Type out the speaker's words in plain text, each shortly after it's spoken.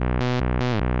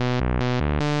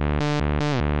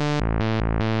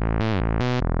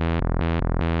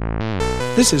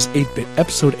This is 8-Bit,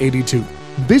 episode 82.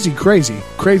 Busy, crazy,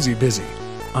 crazy busy.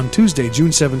 On Tuesday, June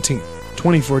 17th,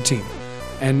 2014.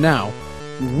 And now,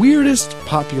 weirdest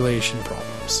population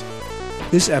problems.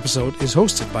 This episode is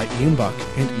hosted by Ian Buck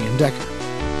and Ian Decker.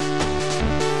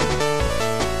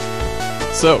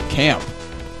 So, camp.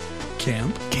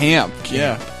 Camp?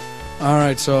 Yeah. All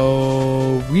right,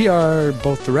 so we are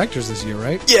both directors this year,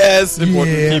 right? Yes,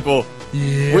 important people.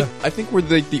 Yeah. I think we're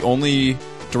the only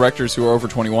directors who are over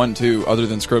 21, too, other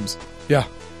than Scribs. Yeah.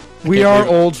 We are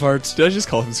old farts. Did I just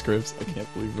call him Scribs? I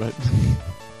can't believe that.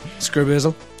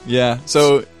 Scribizzle. Yeah,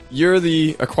 so you're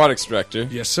the aquatics director.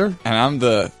 Yes, sir. And I'm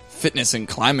the fitness and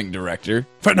climbing director.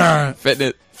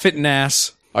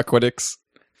 Fitness. Aquatics.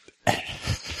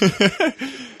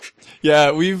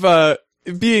 Yeah, we've,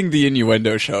 being the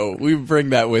innuendo show, we bring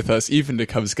that with us even to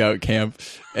Cub Scout camp.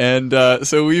 And,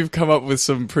 so we've come up with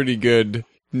some pretty good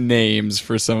names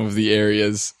for some of the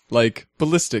areas. Like,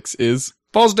 ballistics is.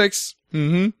 Ballistics.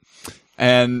 Mm-hmm.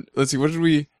 And, let's see, what did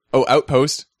we... Oh,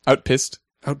 outpost. Outpissed.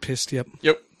 Outpissed, yep.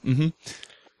 Yep. Mm-hmm.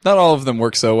 Not all of them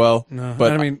work so well. No,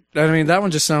 but I mean, that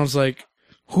one just sounds like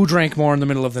who drank more in the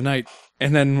middle of the night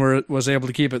and then was able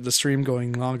to keep the stream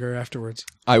going longer afterwards.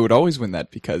 I would always win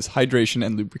that because hydration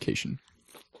and lubrication.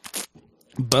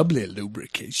 Bubbly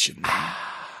lubrication.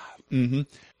 Mm-hmm.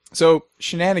 So,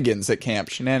 shenanigans at camp.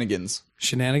 Shenanigans.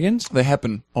 Shenanigans? They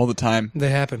happen all the time. They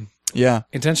happen. Yeah.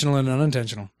 Intentional and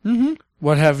unintentional. Mm-hmm.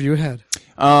 What have you had?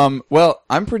 Well,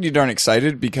 I'm pretty darn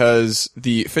excited because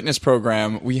the fitness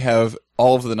program, we have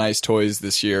all of the nice toys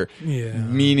this year. Yeah.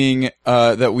 Meaning,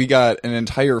 that we got an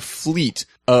entire fleet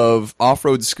of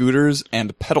off-road scooters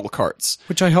and pedal carts.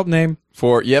 Which I helped name.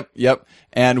 Yep.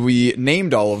 And we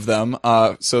named all of them.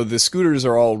 So the scooters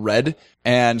are all red.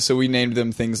 And so we named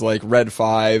them things like Red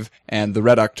 5 and the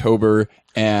Red October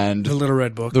and... The Little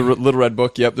Red Book. The Little Red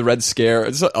Book, yep. The Red Scare.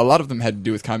 A lot of them had to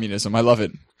do with communism. I love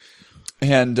it.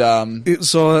 And,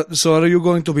 So are you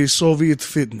going to be Soviet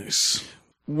fitness?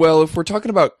 well, if we're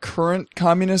talking about current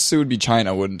communists, it would be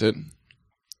China, wouldn't it?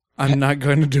 I'm not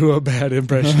going to do a bad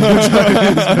impression of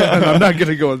Chinese, man. I'm not going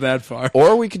to go that far.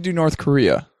 Or we could do North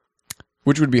Korea,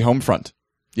 which would be Homefront.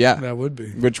 Yeah. That would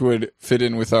be. Which would fit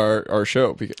in with our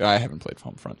show. Because I haven't played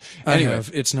Homefront. Anyway,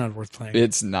 It's not worth playing.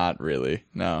 it's not really.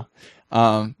 No.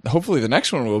 Hopefully the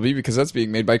next one will be because that's being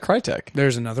made by Crytek.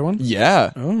 There's another one?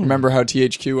 Yeah. Oh. Remember how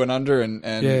THQ went under and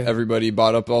Yeah. everybody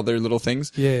bought up all their little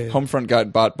things? Yeah. Homefront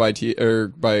got bought by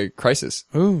by Crysis.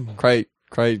 Ooh.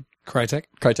 Crytek?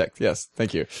 Crytek, yes.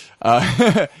 Thank you.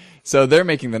 So they're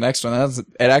making the next one.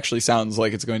 It actually sounds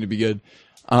like it's going to be good.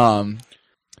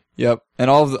 Yep. And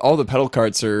all the pedal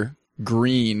carts are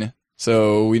green.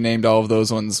 So we named all of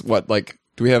those ones we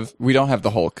don't have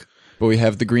the Hulk, but we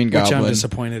have the Green Goblin. Which I'm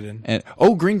disappointed in. And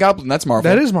Green Goblin, that's Marvel.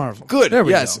 That is Marvel. Good. There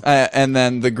we yes. go. And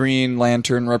then the Green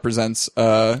Lantern represents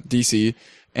DC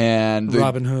and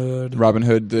Robin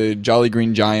Hood. the Jolly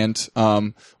Green Giant.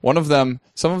 Some of them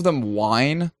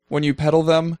whine when you pedal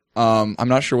them. I'm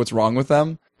not sure what's wrong with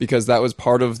them because that was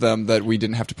part of them that we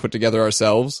didn't have to put together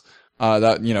ourselves.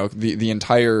 The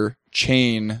entire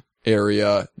chain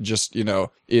area just,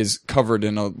 is covered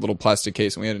in a little plastic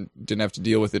case and we didn't have to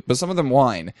deal with it. But some of them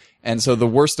whine. And so the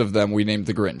worst of them we named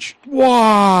the Grinch.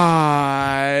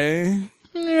 Why?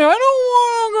 I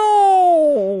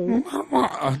don't want to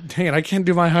go. Dang it, I can't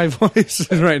do my high voice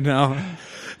right now.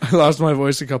 I lost my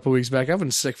voice a couple weeks back. I've been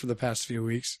sick for the past few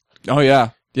weeks. Oh, yeah.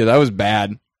 Yeah, that was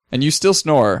bad. And you still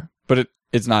snore, but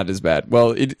it's not as bad.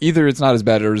 Well, either it's not as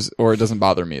bad or it doesn't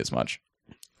bother me as much.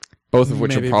 Both of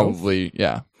which Maybe are probably,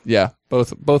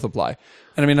 both apply.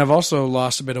 And I mean, I've also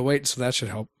lost a bit of weight, so that should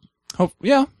help. Oh,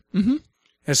 yeah. Mm-hmm.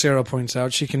 As Sarah points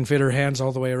out, she can fit her hands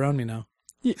all the way around me now.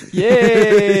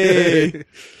 Yay!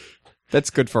 That's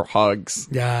good for hugs.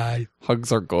 Yeah.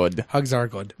 Hugs are good. Hugs are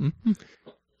good. Mm-hmm.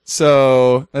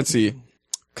 So, let's see.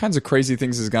 What kinds of crazy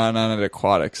things has gone on at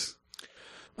Aquatics?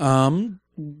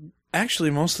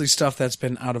 Actually, mostly stuff that's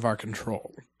been out of our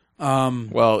control.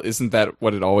 Well, isn't that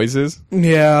what it always is?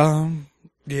 Yeah.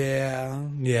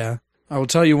 I will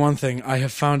tell you one thing. I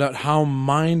have found out how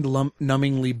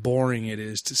mind-numbingly boring it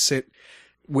is to sit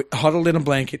huddled in a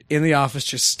blanket in the office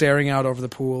just staring out over the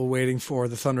pool waiting for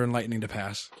the thunder and lightning to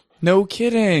pass. No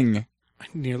kidding. I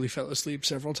nearly fell asleep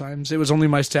several times. It was only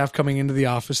my staff coming into the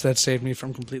office that saved me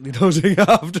from completely dozing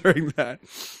off during that.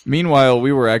 Meanwhile,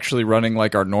 we were actually running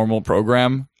like our normal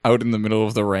program out in the middle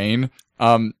of the rain.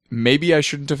 Maybe I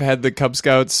shouldn't have had the Cub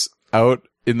Scouts out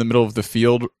in the middle of the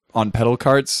field on pedal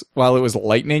carts while it was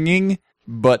lightninging,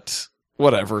 but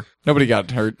whatever. Nobody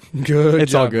got hurt. Good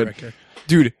It's job, all good. Director.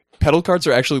 Dude, pedal carts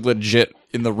are actually legit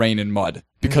in the rain and mud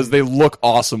because they look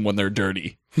awesome when they're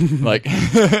dirty. Like,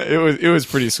 it was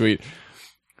pretty sweet.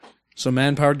 So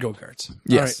man-powered go-karts.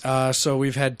 Yes. All right. So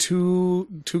we've had two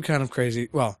kind of crazy,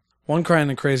 well, one kind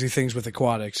of crazy things with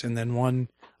aquatics, and then one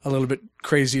a little bit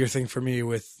crazier thing for me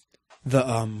with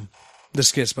the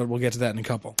skits, but we'll get to that in a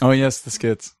couple. Oh yes, the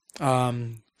skits.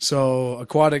 So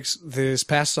aquatics this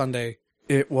past Sunday,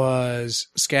 it was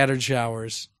scattered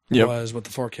showers. Yep. Was what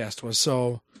the forecast was.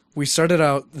 So we started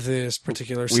out this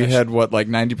particular session. We had what, like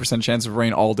 90% chance of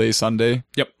rain all day Sunday.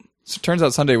 Yep. So it turns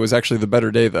out Sunday was actually the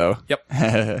better day, though.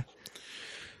 Yep.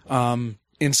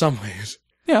 In some ways.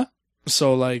 Yeah.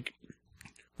 So like,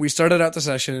 we started out the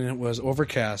session and it was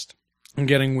overcast and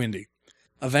getting windy.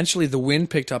 Eventually the wind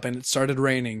picked up and it started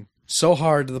raining so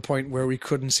hard to the point where we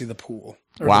couldn't see the pool.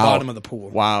 Or Wow. the bottom of the pool.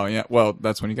 Wow. Yeah. Well,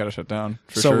 that's when you got to shut down.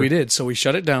 For So sure. we did. So we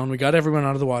shut it down. We got everyone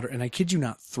out of the water. And I kid you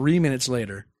not, 3 minutes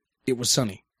later, it was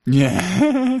sunny.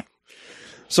 Yeah.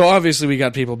 So obviously we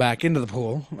got people back into the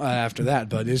pool after that.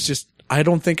 But it's just, I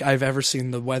don't think I've ever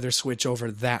seen the weather switch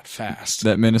over that fast.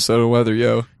 That Minnesota weather,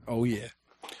 yo. Oh, yeah.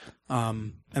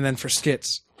 And then for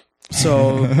skits.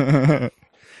 So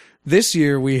this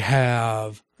year we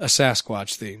have a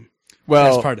Sasquatch theme. Well,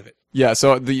 That's part of it. yeah.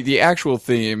 So the actual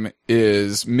theme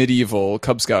is medieval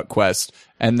Cub Scout quest,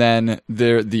 and then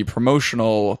the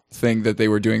promotional thing that they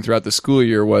were doing throughout the school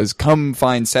year was come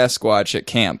find Sasquatch at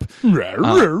camp,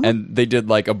 and they did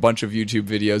like a bunch of YouTube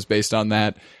videos based on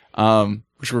that,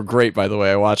 which were great, by the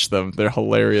way. I watched them; they're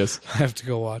hilarious. I have to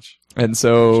go watch. And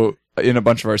so in a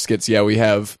bunch of our skits, yeah, we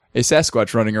have a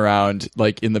Sasquatch running around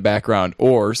like in the background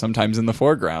or sometimes in the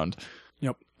foreground.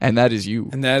 Yep. And that is you.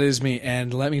 And that is me.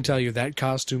 And let me tell you, that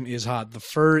costume is hot. The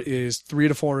fur is 3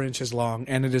 to 4 inches long,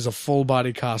 and it is a full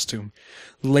body costume.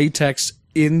 Latex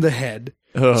in the head,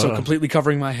 so completely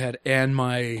covering my head, and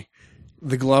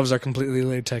the gloves are completely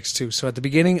latex too. So at the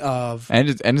beginning of And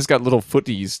it's got little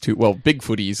footies too. Well, big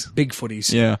footies. big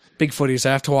footies, Yeah. big footies,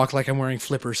 I have to walk like I'm wearing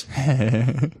flippers.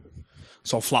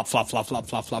 So flop, flop, flop, flop,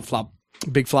 flop, flop, flop,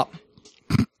 big flop.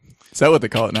 Is that what they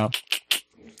call it now?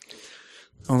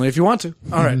 Only if you want to.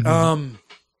 All right.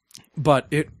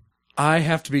 But I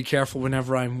have to be careful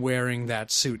whenever I'm wearing that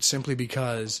suit, simply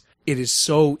because it is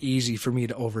so easy for me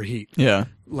to overheat. Yeah.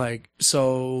 Like,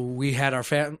 so we had our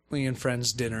family and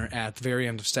friends dinner at the very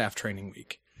end of staff training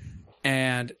week.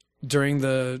 And during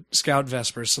the Scout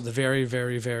Vespers, so the very,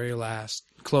 very, very last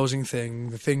closing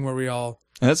thing, the thing where we all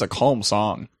And that's a calm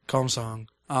song. calm song,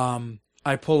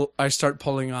 I start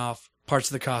pulling off parts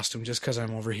of the costume just because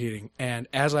I'm overheating. And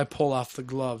as I pull off the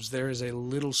gloves, there is a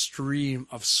little stream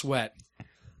of sweat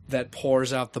that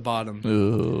pours out the bottom.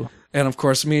 Ooh. And of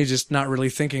course, me just not really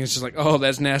thinking, it's just like, oh,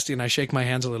 that's nasty. And I shake my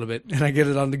hands a little bit and I get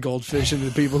it on the Goldfish and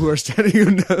the people who are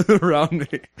standing around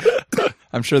me.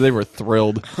 I'm sure they were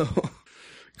thrilled.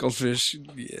 Goldfish,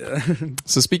 yeah.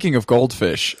 So speaking of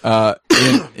Goldfish,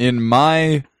 in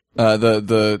my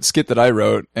the skit that I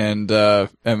wrote and am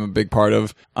a big part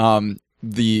of,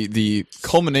 the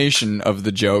culmination of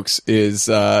the jokes is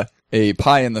a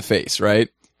pie in the face, right?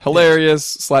 Hilarious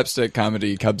slapstick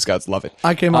comedy. Cub Scouts love it.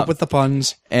 I came up with the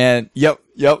puns. And yep.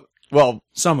 Well,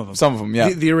 Some of them. yeah.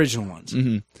 The original ones.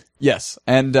 Mm-hmm. Yes.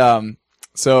 And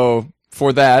so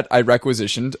for that, I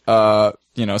requisitioned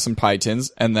some pie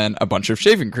tins and then a bunch of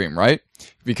shaving cream, right?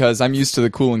 Because I'm used to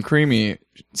the Cool and Creamy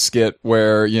skit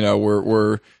where,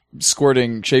 we're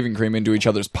squirting shaving cream into each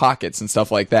other's pockets and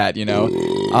stuff like that,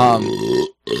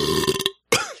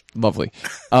 Lovely.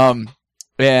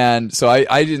 And so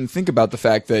I didn't think about the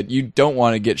fact that you don't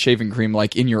want to get shaving cream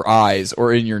like in your eyes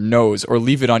or in your nose or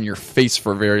leave it on your face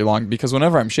for very long, because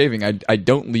whenever I'm shaving, I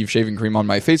don't leave shaving cream on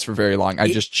my face for very long. I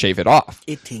just shave it off.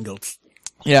 It tingles.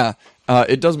 Yeah.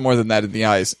 It does more than that in the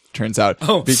eyes, turns out.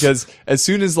 Oh. Because as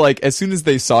soon as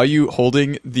they saw you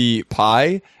holding the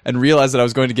pie and realized that I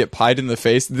was going to get pied in the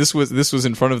face, this was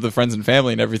in front of the friends and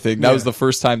family and everything. That was the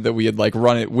first time that we had like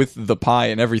run it with the pie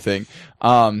and everything.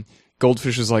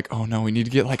 Goldfish was like, oh no, we need to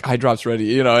get like eye drops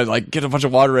ready, and like get a bunch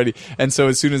of water ready. And so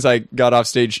as soon as I got off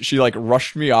stage, she like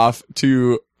rushed me off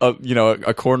to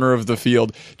a corner of the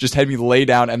field, just had me lay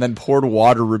down and then poured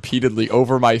water repeatedly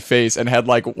over my face and had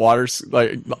like water,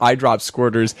 like eye drop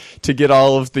squirters to get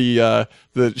all of the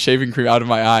shaving cream out of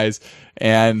my eyes.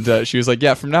 And she was like,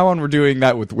 yeah, from now on we're doing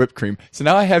that with whipped cream. So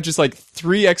now I have just like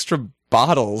 3 extra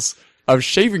bottles of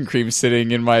shaving cream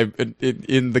sitting in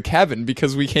in the cabin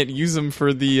because we can't use them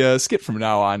for the skit from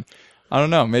now on. I don't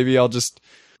know. Maybe I'll just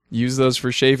use those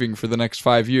for shaving for the next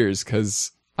 5 years,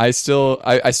 because I still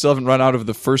haven't run out of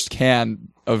the first can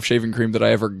of shaving cream that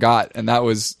I ever got, and that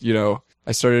was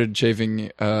I started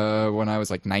shaving when I was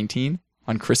like 19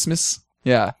 on Christmas.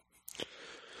 Yeah,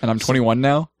 and I'm 21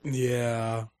 now.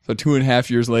 Yeah. So 2.5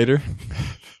 years later.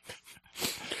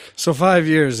 So 5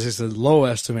 years is a low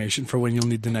estimation for when you'll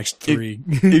need the next 3.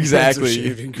 Exactly. Kinds of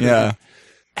shaving cream. Yeah.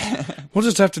 We'll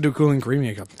just have to do Cool and Creamy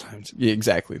a couple times. Yeah,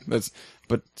 exactly. But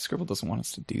Scribble doesn't want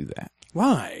us to do that.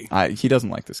 Why? He doesn't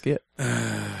like the skit.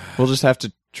 We'll just have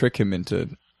to trick him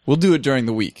into. We'll do it during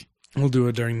the week. We'll do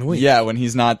it during the week. Yeah, when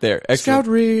he's not there. Excellent. Scout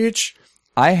Reach.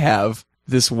 I have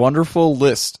this wonderful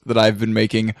list that I've been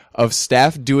making of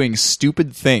staff doing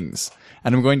stupid things,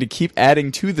 and I'm going to keep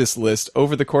adding to this list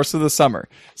over the course of the summer.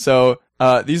 So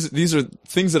these are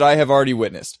things that I have already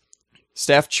witnessed.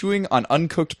 Staff chewing on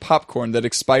uncooked popcorn that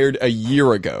expired a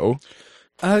year ago.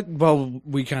 Well,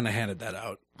 we kind of handed that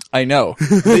out. I know.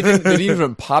 They didn't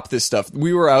even pop this stuff.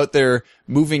 We were out there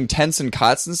moving tents and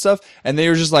cots and stuff, and they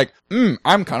were just like,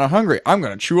 I'm kind of hungry. I'm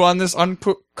going to chew on this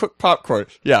uncooked popcorn.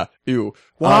 Yeah, ew.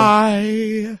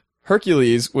 Why?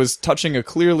 Hercules was touching a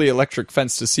clearly electric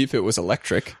fence to see if it was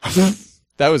electric.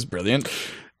 That was brilliant.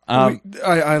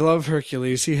 I love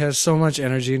Hercules. He has so much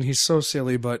energy, and he's so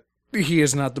silly, but he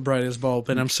is not the brightest bulb.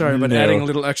 And I'm sorry, but adding a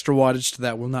little extra wattage to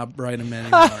that will not brighten him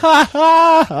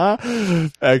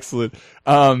anymore. Excellent.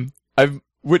 I've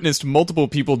witnessed multiple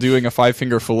people doing a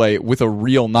 5-finger fillet with a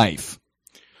real knife.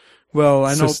 Well,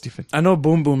 So stupid. I know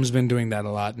Boom Boom's been doing that a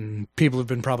lot, and people have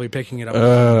been probably picking it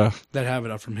up that have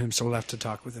it up from him, so we'll have to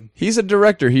talk with him. He's a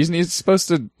director. He's supposed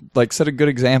to set a good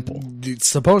example. It's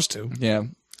supposed to. Yeah.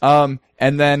 And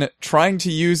then trying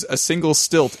to use a single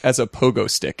stilt as a pogo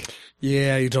stick.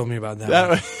 Yeah, you told me about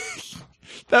that.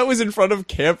 That was in front of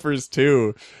campers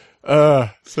too.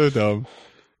 So dumb.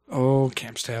 Oh,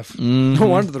 camp staff. No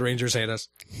wonder the Rangers hate us.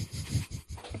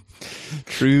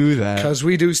 True that. Because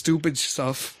we do stupid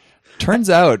stuff.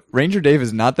 Turns out Ranger Dave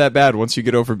is not that bad once you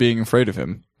get over being afraid of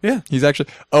him. Yeah. He's actually,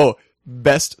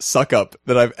 best suck up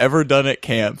that I've ever done at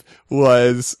camp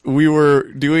was we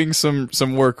were doing some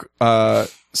work,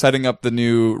 setting up the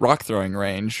new rock throwing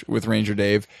range with Ranger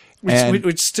Dave.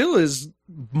 Which still is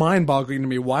mind-boggling to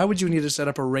me. Why would you need to set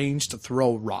up a range to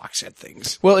throw rocks at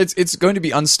things? Well, it's going to be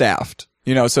unstaffed,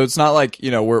 so it's not like,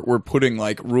 we're putting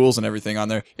like rules and everything on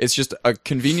there. It's just a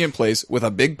convenient place with a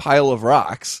big pile of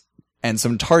rocks and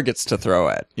some targets to throw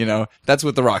at, that's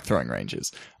what the rock throwing range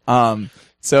is. But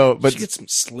you should get some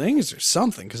slings or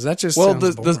something, because that just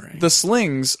sounds boring. The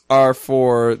slings are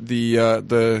for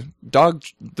the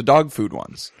dog food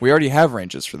ones. We already have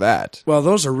ranges for that. Well,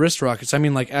 those are wrist rockets. I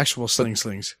mean, like actual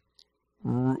slings.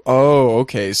 Oh,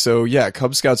 okay. So yeah,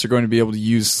 Cub Scouts are going to be able to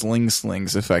use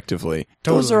slings effectively.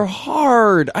 Totally. Those are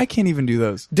hard. I can't even do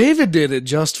those. David did it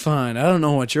just fine. I don't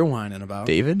know what you're whining about.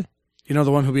 David? You know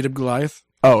the one who beat up Goliath?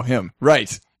 Oh, him.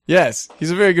 Right. Yes,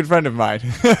 he's a very good friend of mine.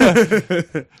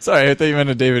 Sorry, I thought you meant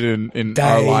a David in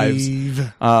our lives.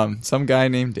 Some guy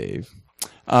named Dave.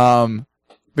 But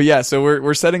yeah, so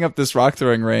we're setting up this rock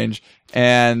throwing range,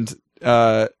 and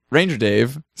Ranger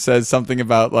Dave says something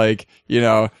about like,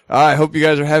 I hope you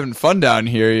guys are having fun down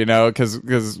here, because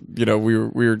we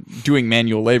were doing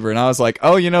manual labor, and I was like,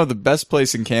 the best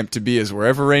place in camp to be is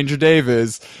wherever Ranger Dave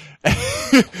is,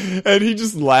 and he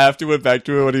just laughed and went back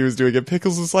to what he was doing, and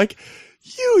Pickles was like,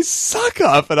 you suck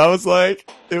up, and I was like,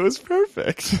 it was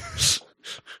perfect.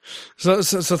 So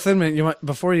Thin Mint, you might,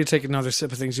 before you take another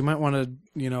sip of things, you might want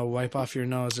to, wipe off your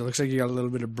nose. It looks like you got a little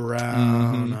bit of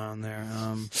brown on there.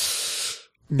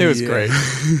 It was great.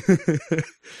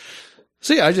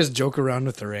 See, I just joke around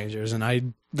with the Rangers,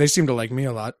 and they seem to like me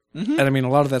a lot. Mm-hmm. And I mean, a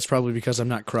lot of that's probably because I'm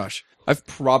not Crush.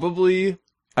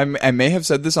 I may have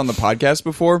said this on the podcast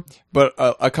before, but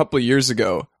a couple of years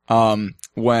ago,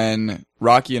 when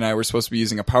Rocky and I were supposed to be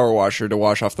using a power washer to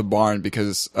wash off the barn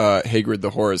because Hagrid the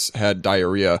horse had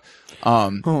diarrhea.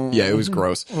 Yeah, it was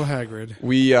gross. Oh, Hagrid.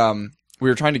 We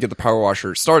were trying to get the power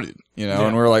washer started,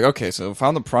 and we were like, okay, so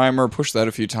found the primer, pushed that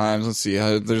a few times. Let's see,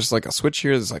 there's like a switch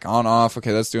here that's like on off.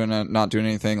 Okay, that's not doing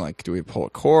anything. Like, do we pull a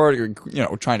cord?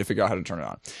 We're trying to figure out how to turn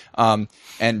it on.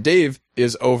 And Dave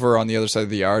is over on the other side of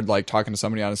the yard, like talking to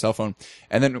somebody on his cell phone.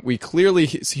 And then we clearly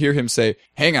hear him say,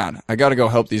 hang on, I gotta go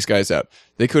help these guys out.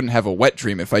 They couldn't have a wet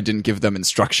dream if I didn't give them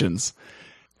instructions.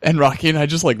 And Rocky and I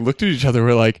just like looked at each other.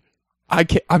 We're like,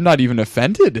 I'm not even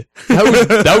offended.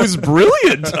 That was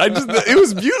brilliant. It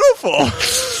was beautiful.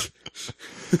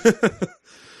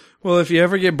 Well, if you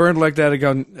ever get burned like that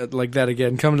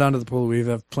again, come down to the pool. We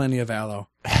have plenty of aloe.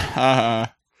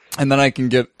 And then I can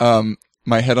get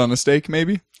my head on a stake,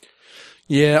 maybe.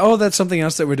 Yeah. Oh, that's something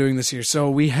else that we're doing this year. So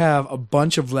we have a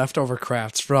bunch of leftover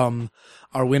crafts from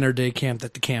our winter day camp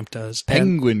that the camp does.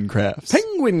 Penguin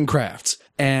crafts.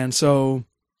 And so,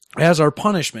 as our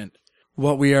punishment,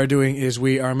 what we are doing is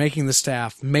we are making the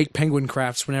staff make penguin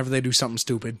crafts whenever they do something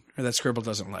stupid or that Scribble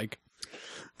doesn't like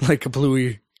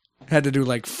Kaplooey Had to do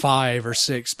like 5 or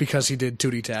 6 because he did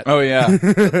Tootie Tat. Oh yeah,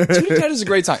 Tootie Tat is a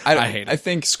great song. I hate it. I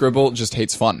think Scribble just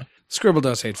hates fun. Scribble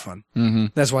does hate fun. Mm-hmm.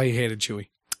 That's why he hated Chewie.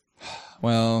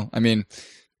 Well, I mean,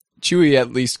 Chewie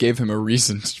at least gave him a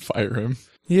reason to fire him.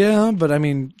 Yeah, but I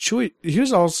mean, Chewie, he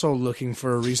was also looking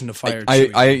for a reason to fire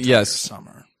Chewie. Yes.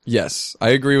 Summer. Yes, I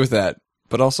agree with that.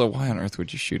 But also, why on earth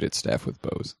would you shoot at staff with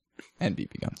bows and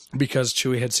BB guns? Because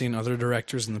Chewie had seen other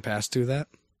directors in the past do that.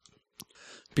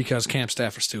 Because camp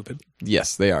staff are stupid.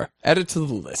 Yes, they are. Add it to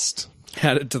the list.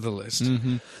 Add it to the list.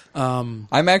 Mm-hmm.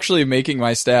 I'm actually making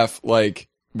my staff like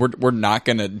we're not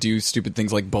gonna do stupid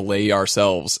things like belay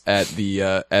ourselves at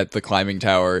the climbing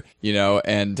tower, you know.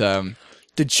 And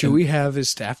did Chewie have his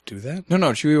staff do that? no,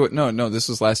 Chewie. No. This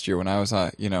was last year when I was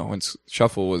when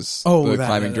Shuffle was the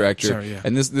climbing director. Sorry, yeah.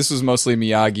 And this was mostly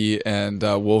Miyagi and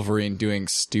Wolverine doing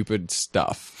stupid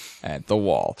stuff at the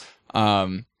wall.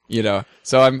 You know,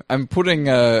 so I'm putting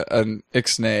an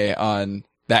ixnay on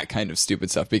that kind of stupid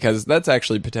stuff because that's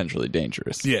actually potentially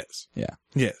dangerous. Yes. Yeah.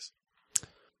 Yes.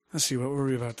 Let's see, what were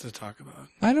we about to talk about?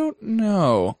 I don't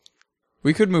know.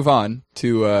 We could move on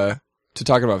to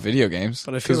talk about video games.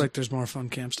 But I feel like there's more fun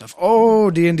camp stuff.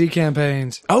 Oh, D&D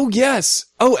campaigns. Oh, yes.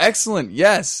 Oh, excellent.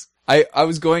 Yes.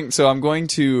 I'm going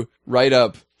to write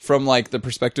up from like the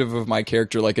perspective of my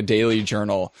character, like a daily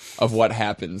journal of what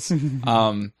happens.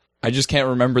 I just can't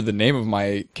remember the name of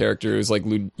my character. It was like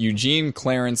Eugene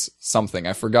Clarence something.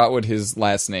 I forgot what his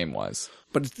last name was.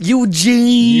 But it's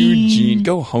Eugene. Eugene.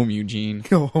 Go home, Eugene.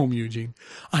 Go home, Eugene.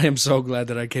 I am so glad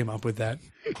that I came up with that.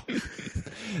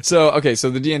 So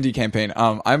the D&D campaign.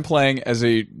 I'm playing as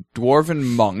a dwarven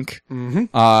monk,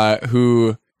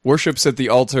 who worships at the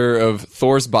altar of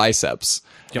Thor's biceps.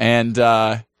 Yep.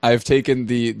 And, I've taken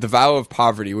the vow of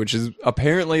poverty, which is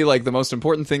apparently like the most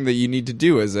important thing that you need to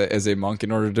do as a monk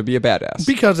in order to be a badass.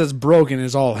 Because it's broken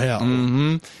as all hell.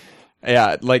 Mm-hmm.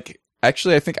 Yeah, like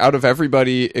actually I think out of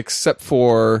everybody except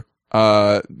for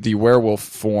the werewolf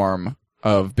form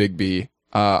of Bigby,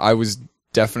 I was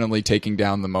definitely taking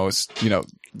down the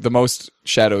most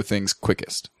shadow things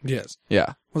quickest. Yes.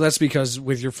 Yeah. Well, that's because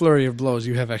with your flurry of blows,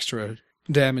 you have extra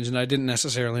damage, and I didn't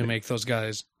necessarily make those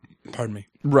guys, pardon me,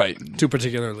 Right. too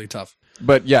particularly tough.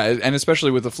 But yeah, and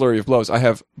especially with the flurry of blows, I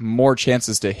have more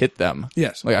chances to hit them.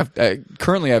 Yes. Like I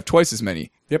currently have twice as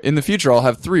many. Yep. In the future, I'll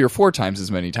have 3 or 4 times as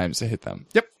many times to hit them.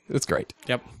 Yep. It's great.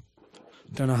 Yep.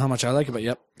 Don't know how much I like it, but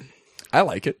yep. I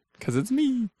like it because it's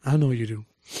me. I know you do.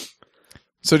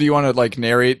 So do you want to like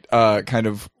narrate kind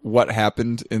of what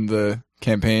happened in the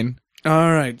campaign?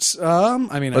 All right.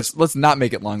 I mean, Let's not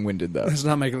make it long-winded though. let's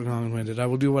not make it long-winded. I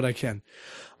will do what I can.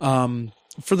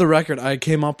 For the record, I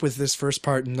came up with this first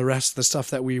part and the rest of the stuff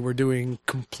that we were doing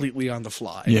completely on the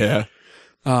fly. Yeah.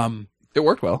 It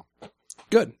worked well.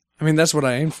 Good. I mean, that's what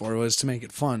I aimed for, was to make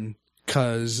it fun.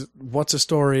 Because what's a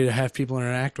story to have people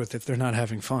interact with if they're not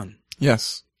having fun?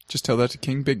 Yes. Just tell that to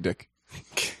King Big Dick.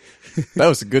 That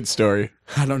was a good story.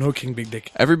 I don't know King Big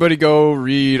Dick. Everybody go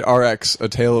read RX, A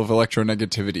Tale of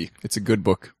Electronegativity. It's a good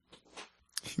book.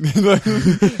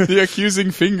 The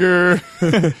accusing finger.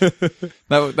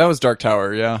 That was Dark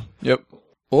Tower, yeah. Yep.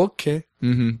 Okay.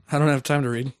 Mm-hmm. I don't have time to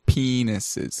read.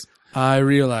 Penises. I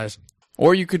realize.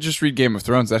 Or you could just read Game of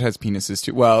Thrones. That has penises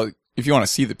too. Well, if you want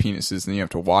to see the penises, then you have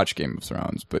to watch Game of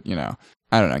Thrones. But,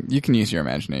 I don't know. You can use your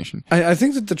imagination. I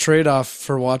think that the trade-off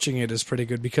for watching it is pretty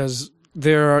good because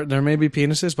there may be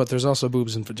penises, but there's also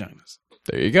boobs and vaginas.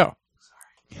 There you go.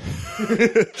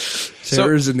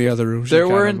 Sarah's in the other room. There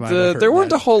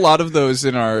weren't a whole lot of those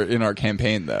in our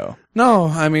campaign, though. No,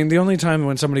 I mean, the only time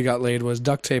when somebody got laid was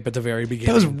duct tape at the very beginning.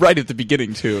 That was right at the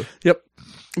beginning, too. Yep.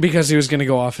 Because he was going to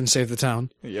go off and save the town.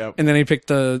 Yep. And then he picked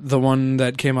the one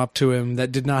that came up to him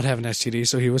that did not have an STD,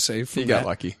 so he was safe. He got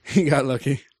lucky. He got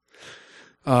lucky.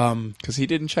 Because he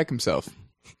didn't check himself.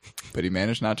 But he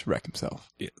managed not to wreck himself.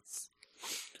 Yes.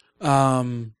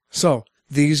 So,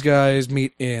 these guys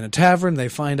meet in a tavern. They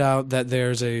find out that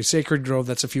there's a sacred grove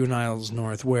that's a few miles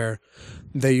north where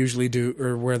they usually do,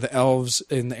 or where the elves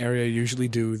in the area usually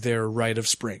do their rite of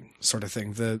spring, sort of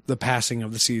thing. The passing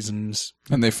of the seasons.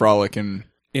 And they frolic and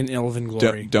in elven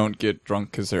glory. Don't get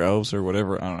drunk because they're elves or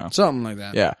whatever. I don't know. Something like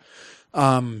that. Yeah.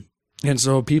 And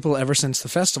so people, ever since the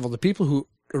festival, the people who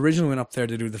originally went up there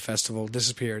to do the festival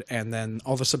disappeared, and then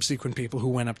all the subsequent people who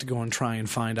went up to go and try and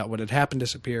find out what had happened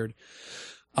disappeared.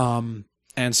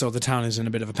 And so the town is in a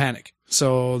bit of a panic.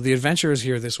 So the adventurers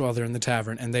hear this while they're in the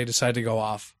tavern, and they decide to go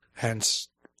off. Hence,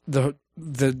 the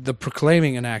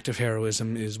proclaiming an act of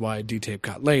heroism is why D-Tape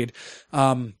got laid.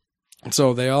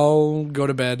 So they all go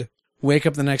to bed, wake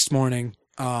up the next morning.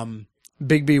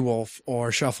 Big B Wolf,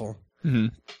 or Shuffle,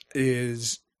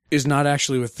 is is not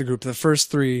actually with the group.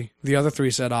 The other three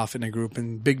set off in a group,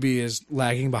 and Bigby is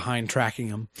lagging behind, tracking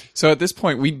him. So at this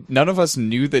point, none of us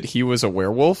knew that he was a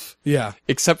werewolf. Yeah.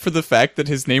 Except for the fact that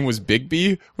his name was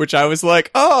Bigby, which I was like,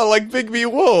 oh, like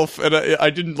Bigby Wolf. And I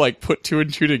didn't like put two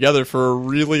and two together for a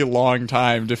really long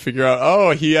time to figure out,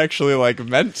 oh, he actually like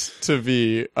meant to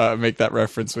be, make that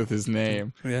reference with his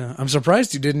name. Yeah. I'm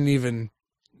surprised you didn't even...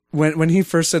 When he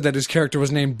first said that his character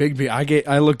was named Bigby,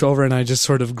 I looked over and I just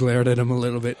sort of glared at him a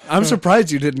little bit. I'm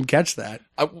surprised you didn't catch that.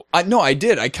 No, I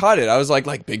did. I caught it. I was like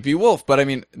Bigby Wolf. But I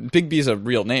mean, Bigby's a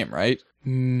real name, right?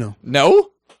 No.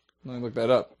 No? Let me look that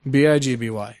up.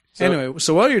 Bigby. Anyway,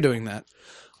 so while you're doing that,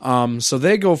 so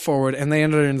they go forward and they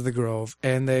enter into the grove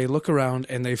and they look around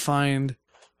and they find,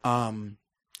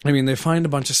 they find a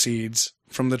bunch of seeds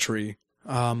from the tree,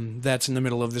 that's in the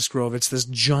middle of this grove. It's this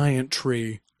giant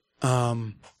tree.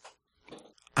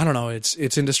 I don't know.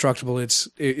 It's indestructible.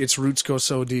 Its roots go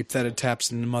so deep that it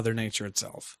taps into Mother Nature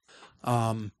itself.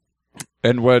 And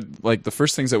the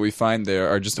first things that we find there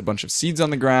are just a bunch of seeds on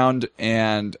the ground,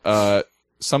 and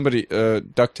somebody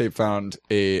duct tape found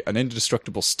an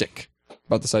indestructible stick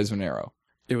about the size of an arrow.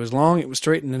 It was long, it was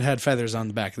straight, and it had feathers on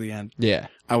the back of the end. Yeah.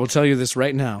 I will tell you this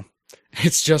right now.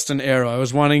 It's just an arrow. I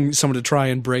was wanting someone to try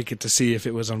and break it to see if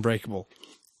it was unbreakable.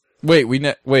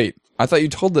 Wait. I thought you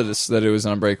told us that it was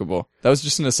unbreakable. That was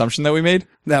just an assumption that we made?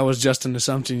 That was just an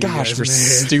assumption. Gosh, we're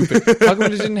stupid. How come it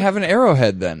didn't have an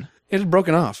arrowhead then? It had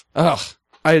broken off. Ugh.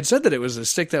 I had said that it was a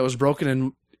stick that was broken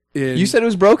in... You said it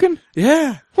was broken?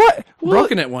 Yeah. What?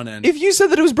 Broken at one end. If you said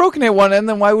that it was broken at one end,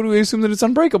 then why would we assume that it's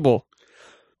unbreakable?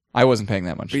 I wasn't paying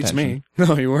that much Beats attention. me.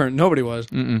 No, you weren't. Nobody was.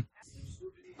 Mm-mm.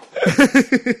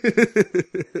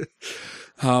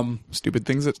 Stupid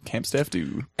things that camp staff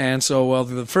do. And so, while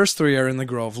the first three are in the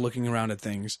grove looking around at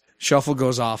things, Shuffle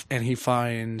goes off and he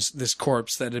finds this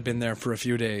corpse that had been there for a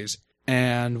few days.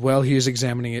 And while he is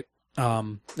examining it,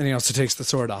 and he also takes the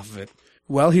sword off of it.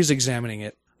 While he's examining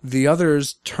it, the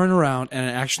others turn around and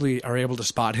actually are able to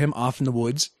spot him off in the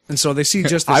woods. And so they see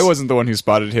just this... I wasn't the one who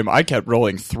spotted him. I kept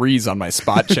rolling 3s on my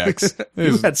spot checks.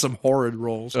 You had some horrid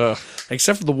rolls. Ugh.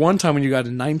 Except for the one time when you got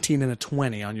a 19 and a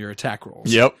 20 on your attack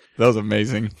rolls. Yep. That was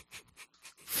amazing.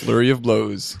 Flurry of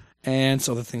blows. And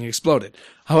so the thing exploded.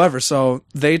 However, so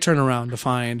they turn around to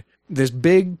find this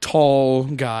big, tall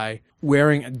guy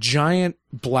wearing a giant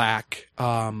black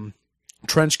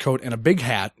trench coat and a big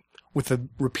hat with a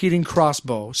repeating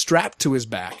crossbow strapped to his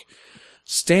back,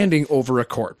 standing over a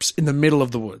corpse in the middle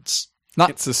of the woods.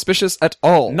 Not suspicious at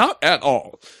all. Not at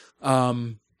all.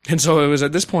 And so it was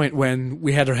at this point when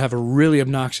we had to have a really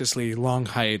obnoxiously long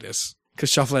hiatus because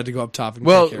Shuffle had to go up top and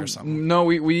take care of something. No,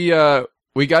 we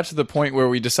got to the point where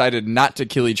we decided not to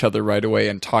kill each other right away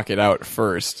and talk it out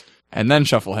first, and then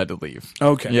Shuffle had to leave.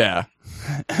 Okay. Yeah.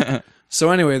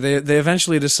 So anyway, they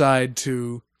eventually decide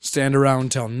to stand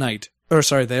around till night. Or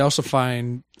sorry, they also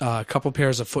find a couple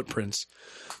pairs of footprints.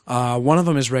 One of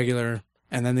them is regular,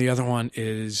 and then the other one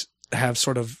have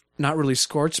sort of not really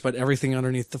scorched, but everything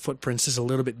underneath the footprints is a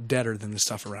little bit deader than the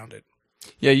stuff around it.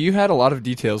 Yeah, you had a lot of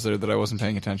details there that I wasn't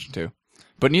paying attention to.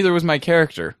 But neither was my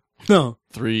character. No.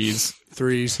 3s.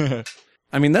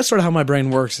 I mean, that's sort of how my brain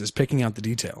works, is picking out the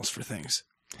details for things.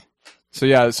 So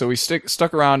yeah, so we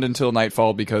stuck around until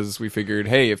nightfall because we figured,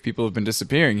 hey, if people have been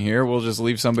disappearing here, we'll just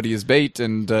leave somebody as bait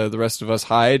and the rest of us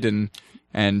hide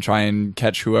and try and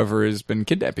catch whoever has been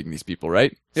kidnapping these people,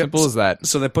 right? Yep. Simple as that.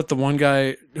 So they put the one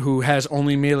guy who has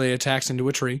only melee attacks into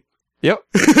a tree. Yep.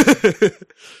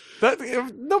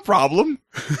 No problem.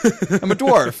 I'm a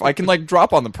dwarf. I can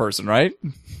drop on the person, right?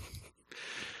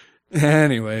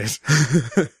 Anyways.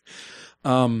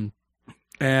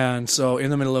 And so in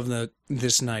the middle of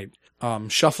this night,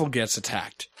 Shuffle gets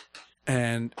attacked,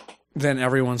 and then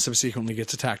everyone subsequently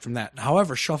gets attacked from that.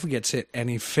 However, Shuffle gets hit, and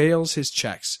he fails his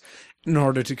checks in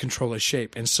order to control his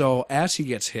shape. And so as he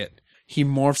gets hit, he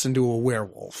morphs into a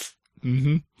werewolf.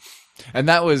 Mm-hmm. And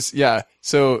that was, yeah,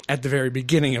 so... At the very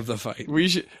beginning of the fight.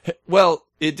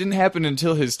 It didn't happen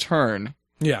until his turn.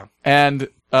 Yeah. And,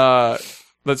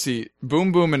 let's see,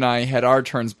 Boom Boom and I had our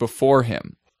turns before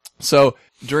him. So,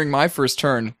 during my first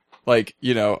turn,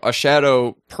 a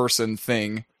shadow person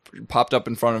thing popped up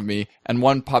in front of me, and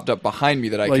one popped up behind me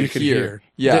that I could hear.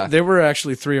 Yeah. There were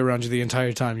actually 3 around you the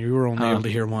entire time. You were only able to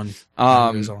hear one.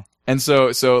 And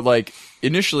so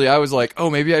initially I was like, oh,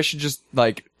 maybe I should just,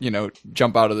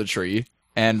 jump out of the tree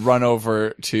and run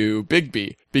over to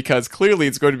Bigby, because clearly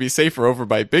it's going to be safer over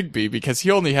by Bigby, because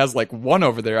he only has, one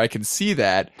over there. I can see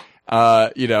that.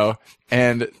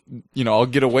 And, I'll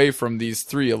get away from these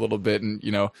 3 a little bit and,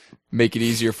 make it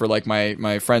easier for,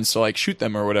 my friends to, shoot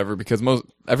them or whatever, because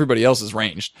everybody else is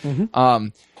ranged. Mm-hmm.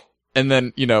 And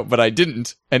then, but I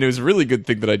didn't. And it was a really good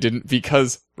thing that I didn't,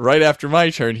 because right after my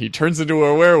turn, he turns into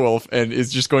a werewolf and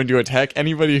is just going to attack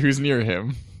anybody who's near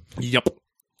him. Yep.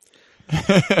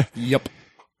 Yep.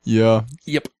 Yeah.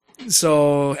 Yep.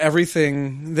 So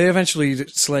they eventually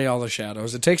slay all the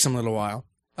shadows. It takes them a little while.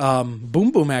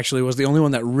 Boom Boom actually was the only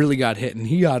one that really got hit, and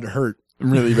he got hurt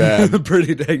Really bad.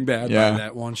 pretty dang bad by Yeah.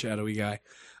 that one shadowy guy.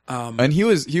 And he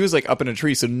was like up in a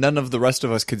tree, so none of the rest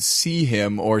of us could see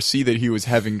him or see that he was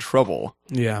having trouble.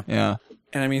 Yeah. Yeah.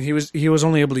 And I mean, he was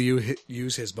only able to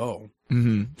use his bow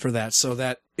for that, so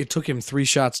that it took him 3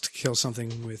 shots to kill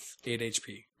something with 8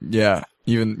 HP. Yeah.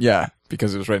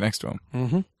 Because it was right next to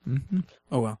him.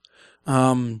 Oh well.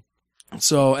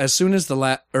 So as soon as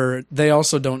they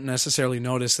also don't necessarily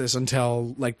notice this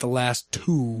until like the last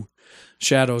 2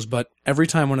 shadows, but every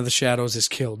time one of the shadows is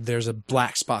killed, there's a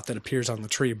black spot that appears on the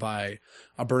tree by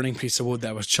a burning piece of wood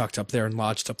that was chucked up there and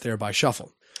lodged up there by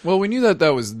Shuffle. Well, we knew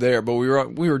that was there, but we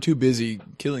were too busy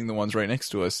killing the ones right next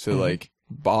to us to like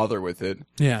bother with it.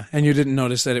 Yeah, and you didn't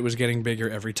notice that it was getting bigger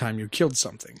every time you killed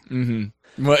something.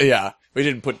 Mm-hmm. Well, yeah, we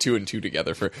didn't put 2 and 2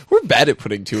 together. We're bad at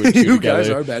putting 2 and 2 You together. guys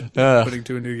are bad at putting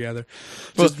 2 and 2 together.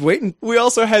 Just waiting. We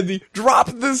also had the drop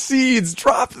the seeds.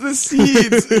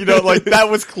 Like that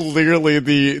was clearly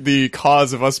the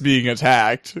cause of us being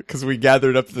attacked, because we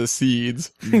gathered up the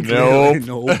seeds. Nope.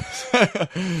 Nope.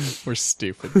 We're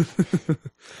stupid.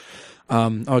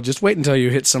 Just wait until you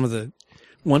hit some of the...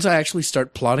 Once I actually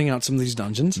start plotting out some of these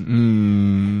dungeons,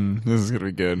 This is gonna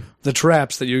be good. the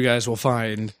traps that you guys will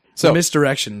find, So- the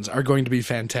misdirections are going to be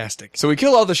fantastic. So we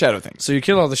kill all the shadow things. So you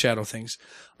kill all the shadow things.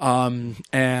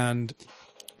 And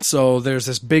so there's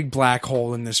this big black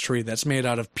hole in this tree that's made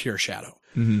out of pure shadow.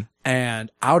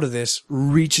 And out of this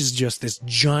reaches just this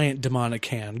giant demonic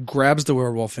hand, grabs the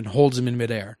werewolf and holds him in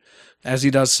midair. As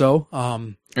he does so,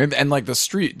 And like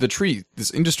the tree,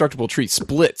 this indestructible tree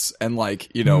splits and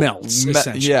melts,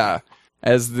 essentially. Yeah.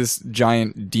 As this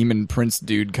giant demon prince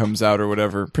dude comes out or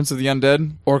whatever. Prince of the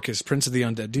Undead? Orcus, Prince of the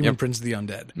Undead, Demon Prince of the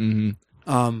Undead,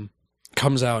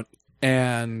 comes out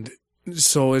and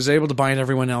so is able to bind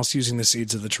everyone else using the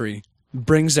seeds of the tree.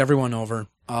 Brings everyone over.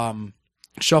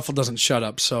 Shuffle doesn't shut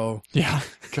up, so Yeah.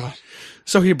 God.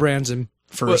 so he brands him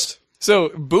first. So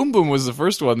Boom Boom was the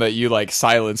first one that you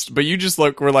silenced, but you just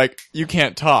were like, you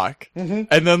can't talk. And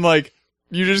then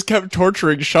you just kept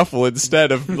torturing Shuffle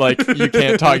instead of you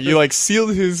can't talk. You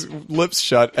sealed his lips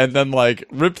shut and then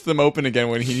ripped them open again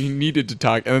when he needed to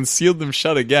talk, and then sealed them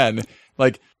shut again,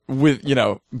 with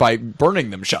by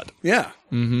burning them shut. Yeah.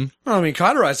 Mm-hmm. Well, I mean,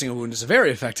 cauterizing a wound is a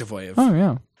very effective way of. Oh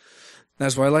yeah.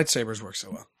 That's why lightsabers work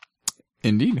so well.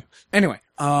 Indeed. Anyway,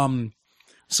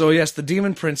 so yes, the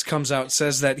Demon Prince comes out,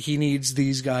 says that he needs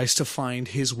these guys to find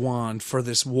his wand for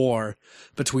this war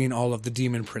between all of the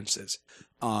Demon Princes,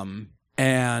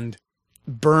 and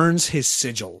burns his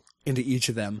sigil into each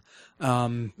of them.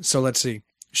 So let's see.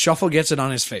 Shuffle gets it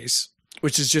on his face,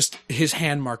 which is just his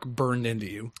hand mark burned into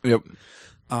you. Yep.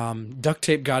 Duct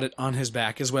Tape got it on his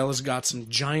back, as well as got some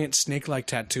giant snake-like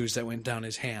tattoos that went down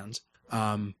his hands.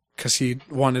 Because he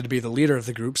wanted to be the leader of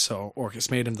the group, so Orcus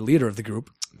made him the leader of the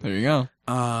group. There you go.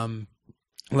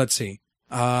 Let's see.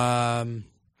 Boom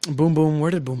Boom,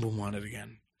 where did Boom Boom want it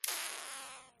again?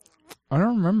 I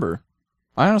don't remember.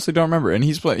 I honestly don't remember. And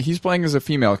he's playing as a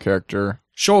female character.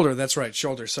 Shoulder, that's right,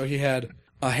 shoulder. So he had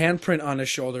a handprint on his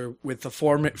shoulder with the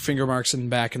 4 finger marks in the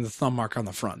back and the thumb mark on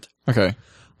the front. Okay.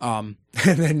 And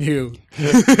then you...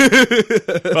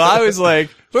 Well, I was like,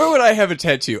 where would I have a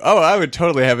tattoo? Oh, I would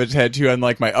totally have a tattoo on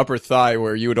my upper thigh,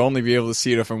 where you would only be able to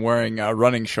see it if I'm wearing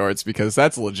running shorts, because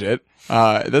that's legit.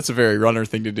 That's a very runner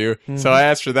thing to do. Mm-hmm. So I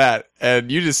asked for that,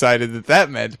 and you decided that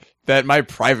meant that my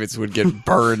privates would get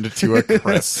burned to a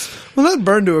crisp. Well, not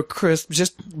burned to a crisp,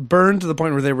 just burned to the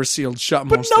point where they were sealed shut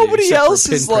but mostly. Nobody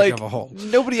else's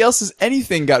Nobody else's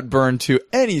anything got burned to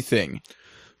anything.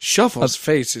 Shuffle's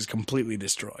face is completely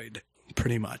destroyed,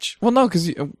 pretty much. Well, no,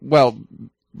 because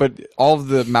but all of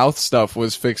the mouth stuff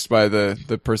was fixed by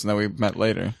the person that we met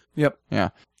later. Yep. Yeah,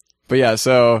 but yeah.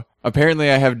 So apparently,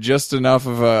 I have just enough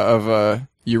of a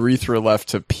urethra left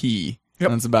to pee. Yep.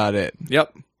 That's about it.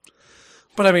 Yep.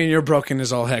 But I mean, you're broken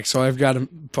as all heck, so I've got to.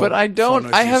 But I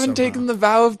don't. I haven't taken the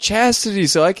vow of chastity,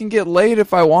 so I can get laid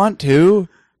if I want to.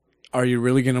 Are you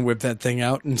really going to whip that thing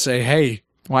out and say, "Hey"?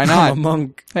 Why not? I'm a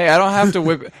monk. Hey, I don't have to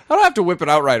whip it. I don't have to whip it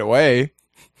out right away.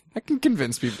 I can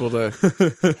convince people to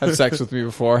have sex with me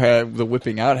before the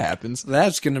whipping out happens.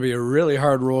 That's going to be a really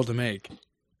hard rule to make.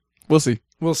 We'll see.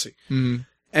 We'll see. Mm-hmm.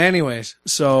 Anyways,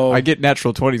 so I get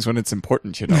natural 20s when it's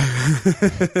important,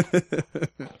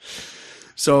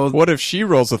 So what if she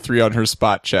rolls a 3 on her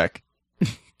spot check?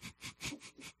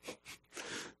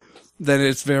 then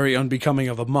it's very unbecoming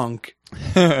of a monk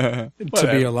to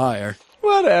be a liar,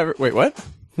 Whatever. Wait, what?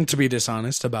 to be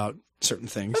dishonest about certain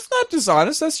things. That's not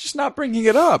dishonest. That's just not bringing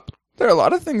it up. There are a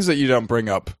lot of things that you don't bring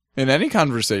up in any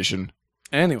conversation.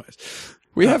 Anyways,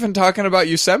 We haven't talking about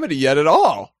Yosemite yet at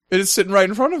all. It is sitting right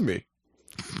in front of me.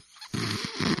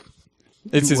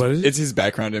 It's his, What is it? it's his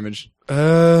background image.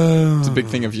 oh, It's a big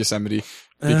thing of Yosemite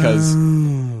because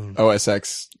OS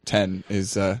X 10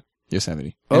 is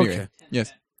Yosemite. Anyway, Okay.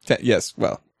 yes, yes.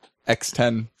 Well,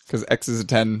 X10 because X is a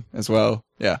 10 as well.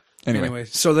 Yeah. Anyway,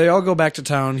 so they all go back to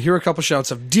town, hear a couple shouts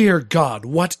of, "Dear God,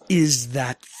 what is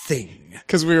that thing?"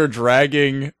 because we were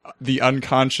dragging the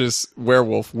unconscious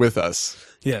werewolf with us.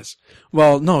 Yes.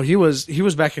 Well, no, he was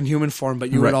back in human form, but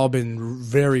you Right. had all been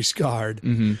very scarred.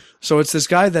 Mm-hmm. So it's this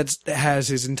guy that has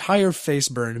his entire face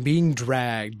burned, being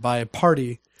dragged by a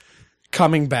party,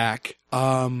 coming back,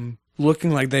 looking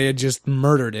like they had just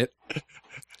murdered it,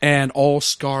 and all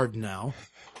scarred now.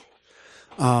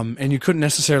 And you couldn't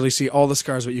necessarily see all the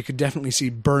scars, but you could definitely see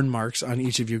burn marks on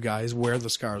each of you guys where the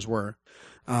scars were.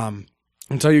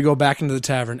 Until you go back into the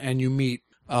tavern and you meet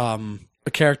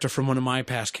a character from one of my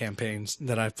past campaigns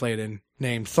that I've played in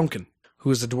named Thunken,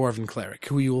 who is a dwarven cleric,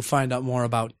 who you will find out more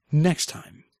about next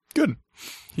time. Good.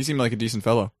 He seemed like a decent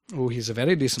fellow Oh, he's a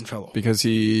very decent fellow. because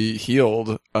he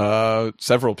healed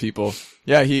several people.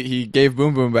 Yeah, he gave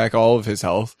Boom Boom back all of his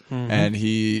health, and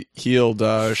he healed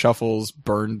Shuffle's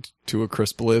burned to a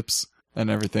crisp lips and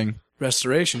everything.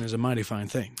 Restoration is a mighty fine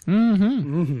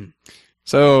thing.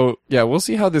 So, yeah, we'll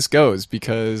see how this goes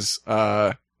because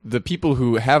the people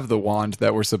who have the wand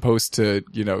that we're supposed to,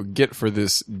 get for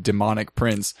this demonic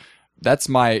prince, that's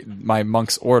my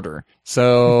monk's order.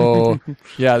 So,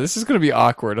 yeah, this is going to be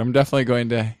awkward. I'm definitely going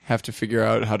to have to figure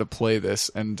out how to play this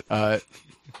and,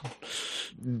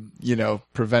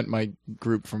 prevent my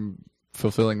group from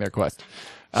fulfilling their quest.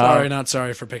 Sorry, not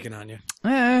sorry for picking on you.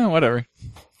 Whatever.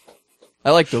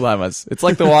 I like dilemmas. It's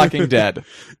like The Walking Dead.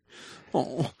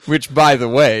 Oh. Which, by the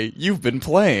way, you've been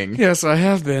playing. Yes, I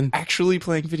have been. Actually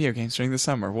playing video games during the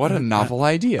summer. What a novel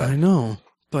idea. I know.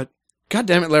 But, God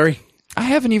damn it, Larry. I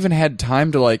haven't even had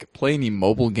time to, play any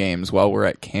mobile games while we're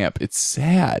at camp. It's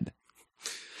sad.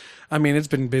 I mean, it's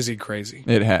been busy crazy.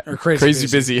 It Or crazy Crazy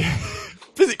busy.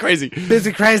 Busy crazy.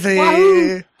 Busy crazy.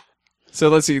 Wahoo! So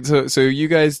let's see. So you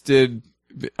guys did,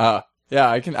 yeah,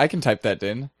 I can type that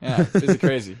in. Yeah, busy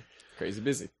crazy. Crazy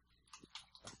busy.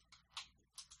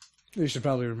 You should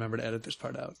probably remember to edit this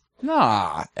part out.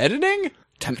 Nah, editing?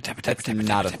 That's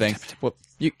not a thing. Well,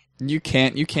 you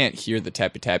can't hear the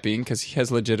tapping because he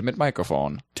has a legitimate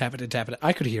microphone. Tap it.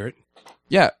 I could hear it.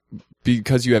 Yeah,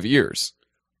 because you have ears.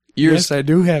 Yes, I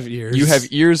do have ears. You have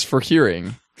ears for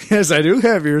hearing. Yes, I do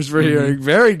have ears for hearing.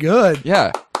 Very good.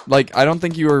 Yeah, I don't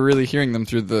think you were really hearing them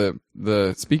through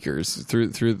the speakers, through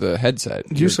the headset.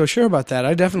 You're so sure about that?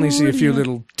 I definitely see a few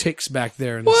little ticks back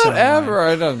there. In the Whatever,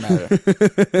 it doesn't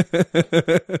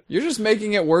matter. You're just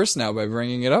making it worse now by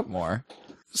bringing it up more.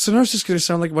 So now it's just going to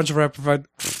sound like a bunch of rapid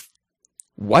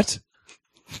What?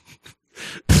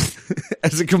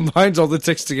 as it combines all the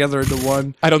ticks together into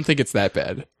one. I don't think it's that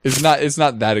bad. It's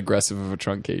not that aggressive of a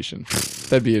truncation.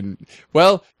 That'd be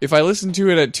well, if I listen to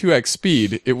it at 2x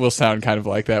speed, it will sound kind of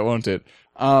like that, won't it?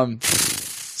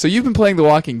 So you've been playing The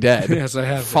Walking Dead. Yes, I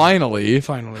have. Finally.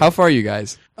 How far are you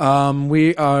guys?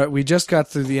 We just got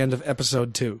through the end of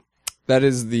episode 2. That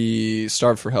is the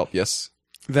Starve for Help, yes.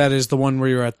 That is the one where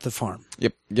you're at the farm.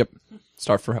 Yep.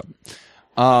 Starve for Help.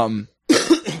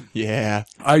 Yeah.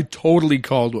 I totally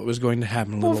called what was going to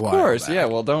happen a little Of while course, back. yeah.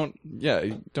 Well, don't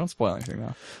spoil anything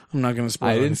now. I'm not going to spoil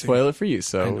I didn't anything. spoil it for you,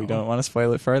 so we don't want to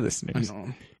spoil it for our listeners. I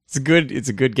know. It's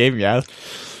a good game, yeah.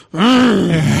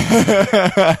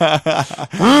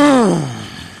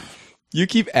 You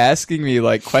keep asking me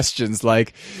questions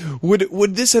like,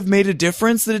 would this have made a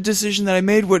difference? That a decision that I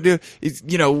made was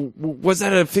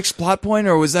that a fixed plot point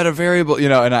or was that a variable?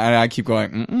 And I keep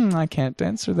going, I can't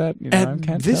answer that. I At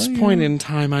can't this tell you. point in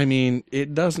time, I mean,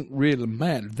 it doesn't really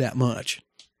matter that much.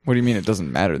 What do you mean it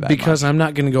doesn't matter that Because I'm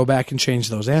not going to go back and change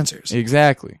those answers. much?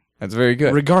 Exactly. That's very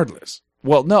good. Regardless.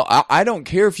 Well, no, I don't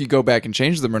care if you go back and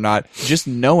change them or not. Just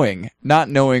not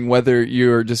knowing whether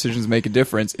your decisions make a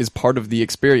difference is part of the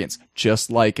experience, just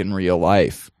like in real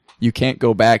life. You can't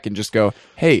go back and just go,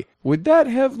 hey, would that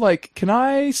have, can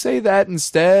I say that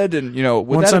instead? And, would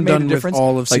Once that have I'm made a done with difference?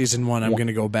 all of season 1, I'm going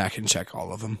to go back and check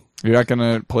all of them. You're not going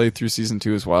to play through season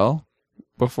 2 as well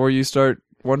before you start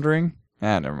wondering?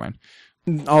 Never mind.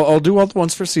 I'll do all the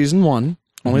ones for season 1.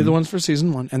 Only the ones for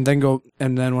season 1, and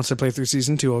then once I play through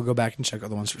season 2, I'll go back and check all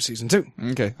the ones for season 2.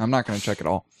 Okay, I'm not going to check it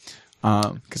all,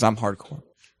 because I'm hardcore.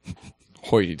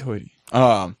 Hoity-toity.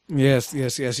 Yes.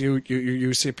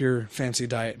 You sip your fancy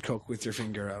Diet Coke with your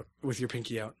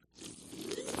pinky out.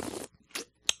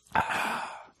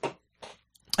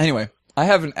 Anyway, I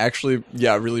haven't actually,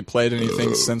 really played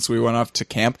anything since we went off to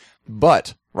camp.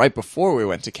 But right before we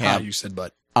went to camp, you said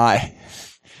but. I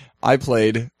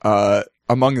played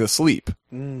Among the Sleep,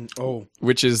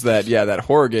 which is that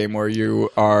horror game where you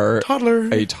are a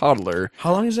toddler.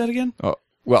 How long is that again? Oh,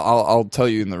 well, I'll tell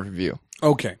you in the review.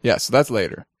 Okay. Yeah, so that's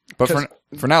later. But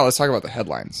for now, let's talk about the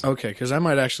headlines. Okay, because I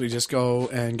might actually just go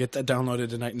and get that downloaded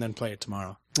tonight and then play it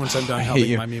tomorrow once I'm done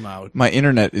helping my meme out. My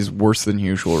internet is worse than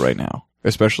usual right now,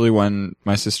 especially when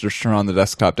my sisters turn on the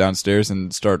desktop downstairs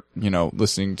and start,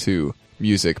 listening to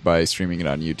music by streaming it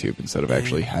on YouTube instead of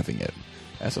actually having it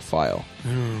as a file.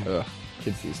 Ugh,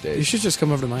 kids these days. You should just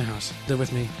come over to my house. Live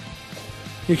with me.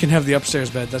 You can have the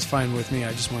upstairs bed. That's fine with me.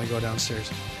 I just want to go downstairs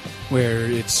where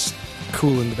it's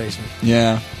cool in the basement.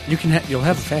 Yeah. You'll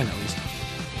have a fan at least.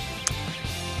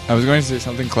 I was going to say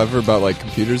something clever about like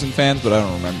computers and fans, but I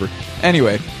don't remember.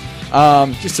 Anyway,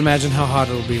 just imagine how hot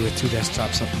it'll be with two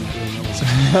desktops up in that room.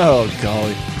 Oh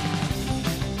golly.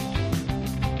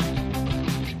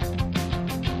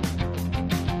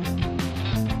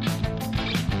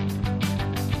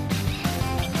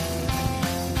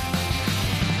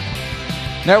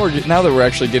 Now that we're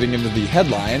actually getting into the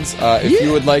headlines, if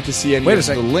you would like to see any of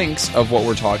the links of what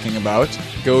we're talking about,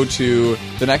 go to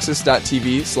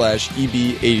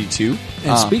thenexus.tv/EB82.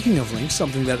 And speaking of links,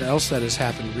 something else that has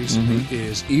happened recently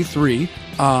is E3.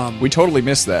 We totally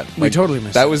missed that.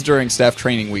 That That was during staff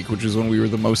training week, which was when we were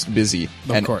the most busy.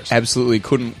 Of course. Absolutely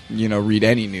couldn't, read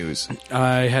any news.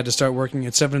 I had to start working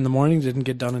at 7 in the morning, didn't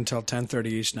get done until 10:30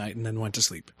 each night, and then went to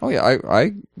sleep. Oh, yeah,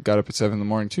 I got up at 7 in the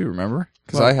morning, too, remember?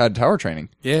 Because I had tower training.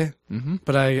 Yeah,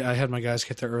 but I had my guys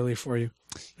get there early for you.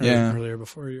 Earlier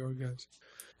before you guys.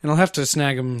 And I'll have to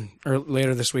snag him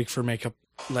later this week for makeup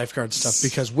lifeguard stuff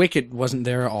because Wicket wasn't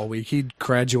there all week. He'd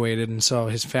graduated, and so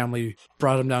his family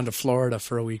brought him down to Florida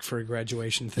for a week for a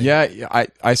graduation thing. Yeah,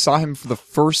 I saw him for the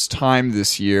first time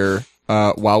this year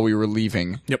while we were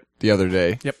leaving the other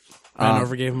day. Yep. Ran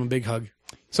over, gave him a big hug.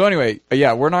 So anyway,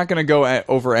 we're not going to go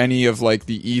over any of like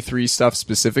the E3 stuff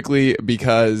specifically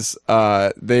because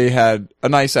they had a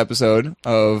nice episode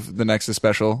of the Nexus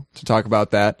special to talk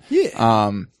about that.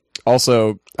 Yeah.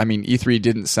 Also, I mean, E3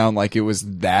 didn't sound like it was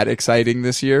that exciting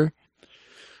this year.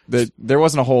 There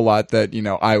wasn't a whole lot that,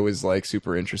 I was like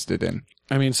super interested in.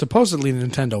 I mean, supposedly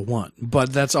Nintendo won,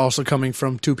 but that's also coming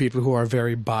from two people who are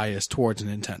very biased towards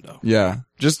Nintendo. Yeah.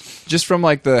 Just from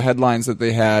like the headlines that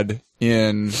they had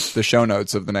in the show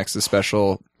notes of the Nexus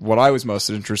special, what I was most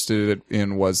interested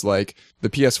in was like the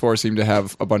PS4 seemed to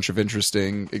have a bunch of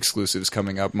interesting exclusives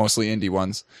coming up, mostly indie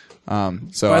ones. By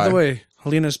the way,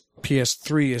 Helena's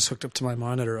PS3 is hooked up to my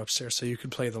monitor upstairs, so you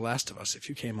could play The Last of Us if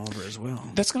you came over as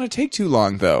well. That's going to take too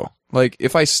long, though. Like,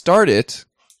 if I start it,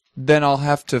 then I'll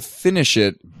have to finish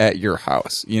it at your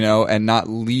house, and not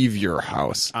leave your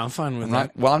house. I'm fine with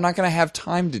that. I'm not going to have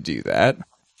time to do that.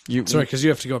 Sorry, because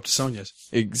you have to go up to Sonia's.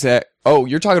 Oh,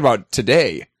 you're talking about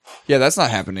today. Yeah, that's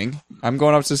not happening. I'm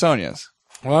going up to Sonia's.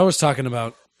 Well, I was talking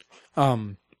about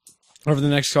over the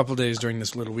next couple of days during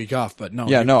this little week off, but no.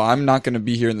 Yeah, no, I'm not going to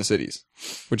be here in the cities,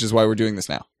 which is why we're doing this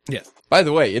now. Yeah. By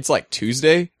the way, it's like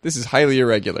Tuesday. This is highly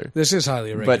irregular. This is highly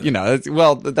irregular.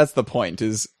 But, that's the point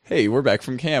is, hey, we're back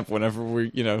from camp whenever we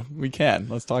can.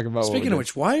 Let's talk about Speaking of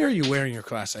which, why are you wearing your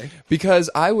Class A? Because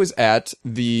I was at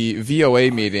the VOA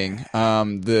meeting,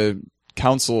 the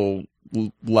council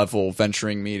level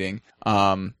venturing meeting.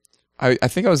 I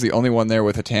think I was the only one there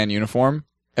with a tan uniform.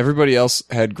 Everybody else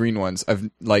had green ones.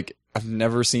 I've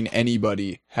never seen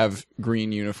anybody have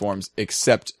green uniforms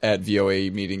except at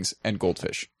VOA meetings and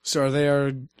Goldfish. So are they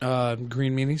our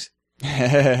green meanies?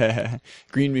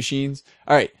 Green machines.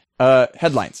 All right.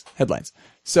 Headlines.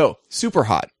 So, Super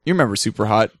Hot. You remember Super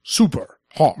Hot? Super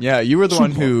hot. Yeah, you were the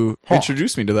one who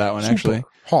introduced me to that one, actually.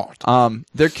 Hot.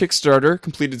 Their Kickstarter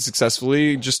completed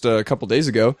successfully just a couple days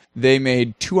ago. They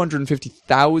made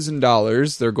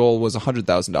 $250,000. Their goal was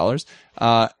 $100,000.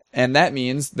 And that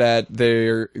means that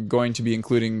they're going to be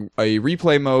including a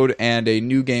replay mode and a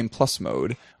new game plus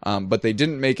mode. But they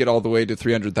didn't make it all the way to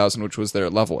 300,000, which was their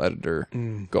level editor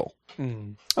goal.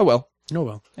 Oh well.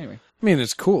 Anyway. I mean,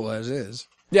 it's cool as is.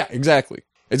 Yeah, exactly.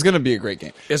 It's going to be a great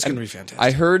game. It's going to be fantastic.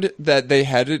 I heard that they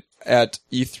had it at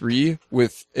E3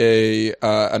 with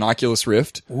an Oculus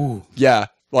Rift. Ooh. Yeah,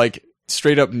 like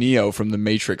straight up Neo from the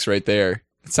Matrix right there.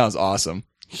 It sounds awesome.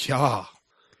 Yeah.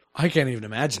 I can't even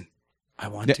imagine. I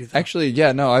want to, though. Actually,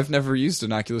 yeah, no, I've never used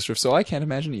an Oculus Rift, so I can't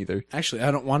imagine either. Actually, I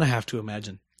don't want to have to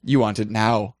imagine. You want it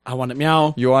now. I want it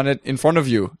meow. You want it in front of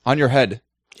you, on your head.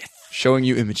 Yes. Showing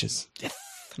you images. Yes.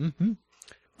 path. Mm-hmm.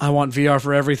 I want VR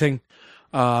for everything.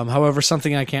 However,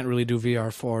 something I can't really do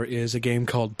VR for is a game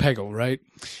called Peggle, right?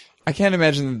 I can't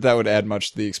imagine that would add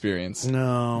much to the experience.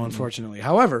 No, unfortunately.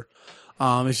 However,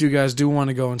 if you guys do want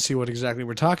to go and see what exactly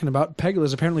we're talking about, Peggle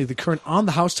is apparently the current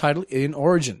on-the-house title in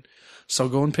Origin. So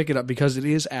go and pick it up because it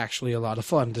is actually a lot of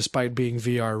fun, despite being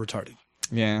VR retarded.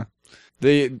 Yeah.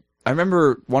 I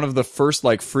remember one of the first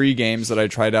like free games that I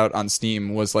tried out on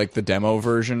Steam was like the demo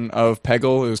version of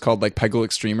Peggle. It was called like Peggle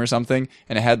Extreme or something,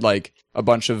 and it had like a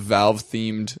bunch of Valve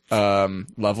themed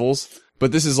levels.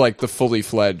 But this is like the fully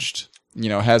fledged,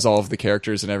 has all of the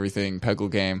characters and everything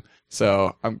Peggle game.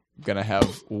 So I'm gonna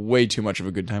have way too much of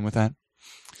a good time with that.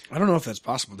 I don't know if that's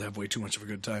possible to have way too much of a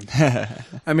good time.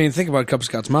 I mean, think about Cub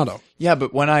Scouts motto. Yeah,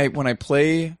 but when I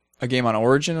play a game on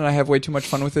Origin and I have way too much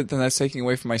fun with it, then that's taking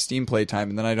away from my Steam playtime,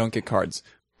 and then I don't get cards.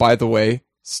 By the way,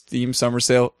 Steam Summer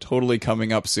Sale totally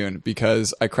coming up soon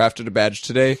because I crafted a badge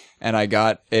today and I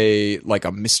got a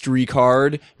mystery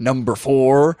card, number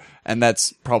 4, and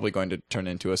that's probably going to turn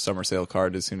into a Summer Sale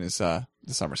card as soon as the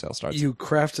Summer Sale starts. You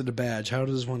crafted a badge. How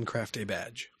does one craft a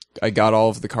badge? I got all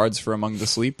of the cards for Among the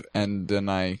Sleep, and then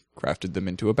I crafted them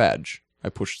into a badge. I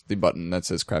pushed the button that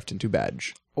says craft into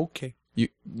badge. Okay.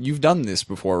 You've done this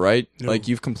before, right? No. Like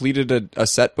you've completed a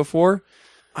set before?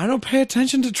 I don't pay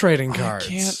attention to trading cards. I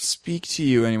can't speak to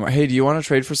you anymore. Hey, do you want to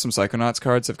trade for some Psychonauts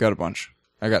cards? I've got a bunch.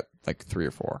 I got like 3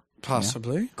 or 4.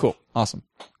 Possibly. Yeah. Cool. Awesome.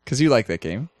 Because you like that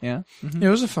game. Yeah? Mm-hmm. It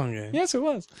was a fun game. Yes, it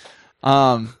was.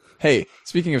 Hey,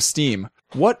 speaking of Steam,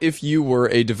 what if you were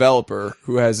a developer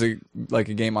who has a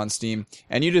game on Steam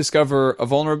and you discover a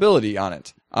vulnerability on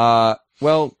it?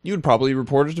 Well, you'd probably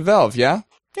report it to Valve, yeah?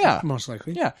 Yeah. Most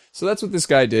likely. Yeah. So that's what this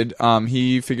guy did.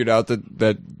 He figured out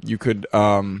that you could,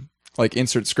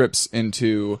 insert scripts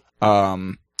into,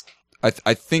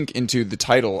 I think into the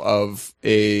title of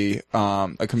a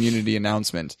community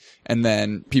announcement. And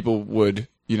then people would,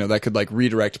 that could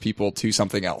redirect people to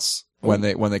something else when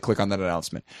they click on that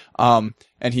announcement. And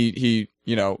he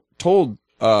told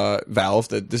Valve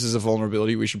that this is a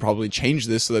vulnerability. We should probably change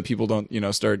this so that people don't,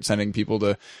 start sending people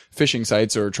to phishing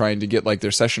sites or trying to get their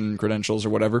session credentials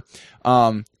or whatever.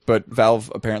 But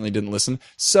Valve apparently didn't listen.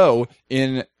 So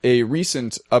in a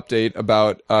recent update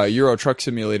about Euro Truck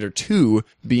Simulator 2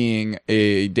 being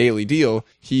a daily deal,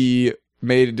 he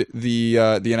made the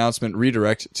announcement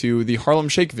redirect to the Harlem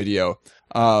Shake video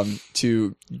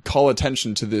to call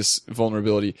attention to this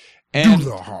vulnerability. And do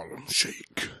the Harlem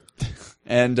Shake.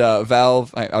 And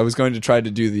Valve, I was going to try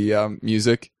to do the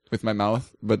music with my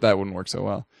mouth, but that wouldn't work so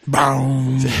well.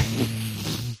 Boom.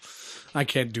 I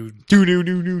can't do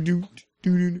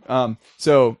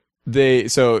So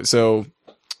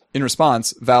in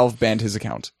response, Valve banned his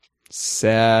account.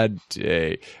 Sad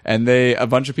day. And a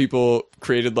bunch of people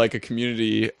created a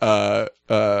community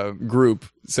group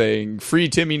saying free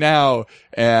Timmy now,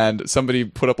 and somebody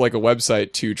put up a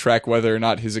website to track whether or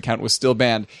not his account was still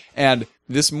banned. And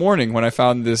this morning when I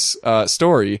found this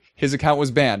story, his account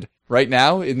was banned. Right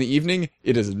now, in the evening,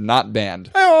 it is not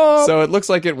banned. So it looks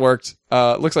like it worked.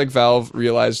 Looks like Valve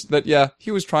realized that, yeah,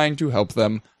 he was trying to help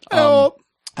them.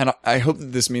 And I hope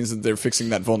that this means that they're fixing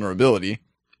that vulnerability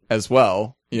as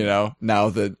well, now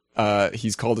that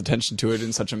he's called attention to it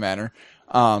in such a manner.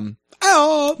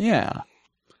 Yeah.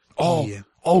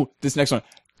 Oh, this next one.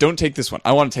 Don't take this one.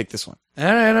 I want to take this one.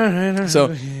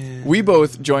 So, we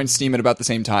both joined Steam at about the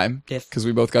same time. Yes. Because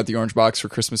we both got the orange box for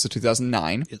Christmas of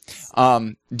 2009.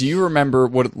 Yes. Do you remember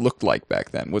what it looked like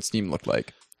back then? What Steam looked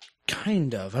like?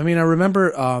 Kind of. I mean, I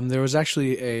remember there was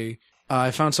actually I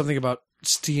found something about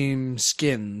Steam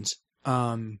skins.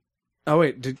 Oh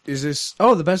wait, is this?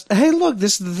 Oh, the best. Hey, look,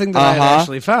 this is the thing that I had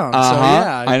actually found. So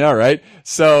yeah, I know, right?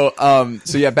 So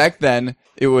yeah, back then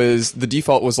the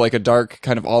default was a dark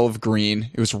kind of olive green.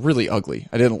 It was really ugly.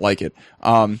 I didn't like it.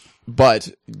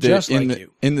 But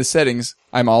in the settings,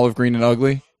 I'm olive green and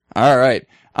ugly. All right.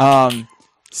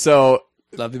 So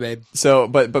love you, babe. So,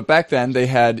 but back then they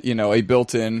had, a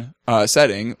built-in,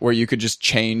 setting where you could just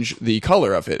change the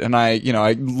color of it. And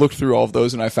I looked through all of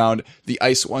those and I found the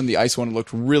ice one. The ice one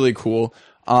looked really cool.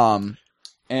 And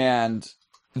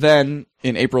then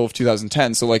in April of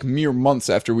 2010, so mere months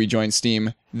after we joined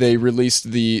Steam, they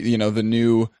released the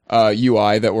new,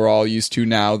 UI that we're all used to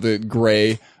now, the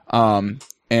gray.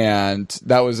 And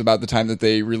that was about the time that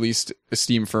they released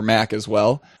Steam for Mac as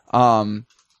well.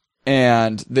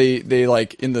 And they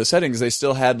in the settings, they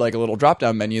still had a little drop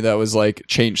down menu that was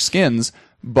change skins,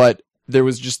 but there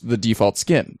was just the default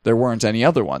skin. There weren't any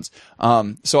other ones.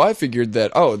 So I figured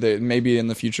that, maybe in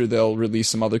the future they'll release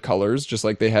some other colors just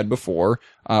like they had before.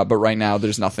 But right now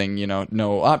there's nothing,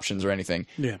 no options or anything.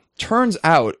 Yeah. Turns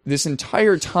out this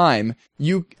entire time,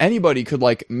 anybody could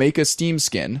like make a Steam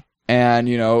skin and,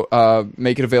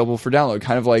 make it available for download.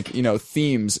 Kind of like,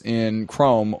 themes in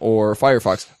Chrome or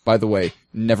Firefox. By the way,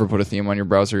 never put a theme on your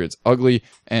browser. It's ugly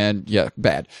and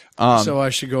bad. So I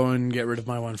should go and get rid of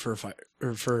my one for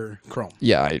Chrome.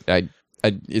 Yeah,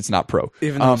 it's not pro.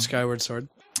 Even though it's Skyward Sword.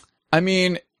 I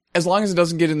mean, as long as it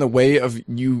doesn't get in the way of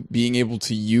you being able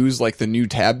to use like the new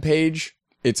tab page,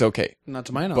 it's okay. Not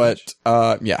to my knowledge.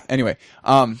 But anyway.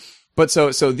 But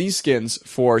so these skins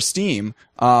for Steam,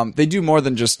 they do more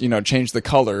than just, change the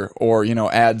color or,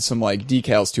 add some like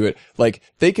decals to it. Like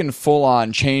they can full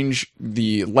on change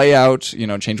the layout,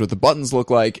 change what the buttons look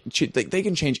like. They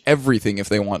can change everything if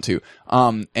they want to.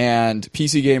 And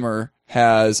PC Gamer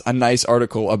has a nice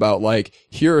article about like,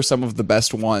 here are some of the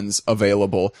best ones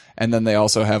available. And then they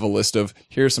also have a list of,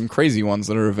 here are some crazy ones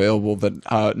that are available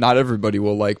that, not everybody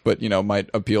will like, but, might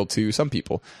appeal to some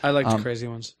people. I like the crazy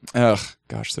ones. Ugh,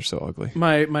 gosh, they're so ugly.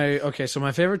 Okay, so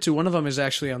my favorite two, one of them is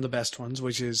actually on the best ones,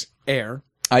 which is Air.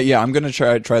 I'm gonna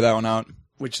try that one out.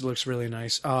 Which looks really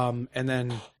nice. And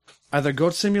then either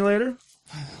Goat Simulator,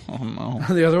 oh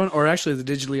no, the other one, or actually the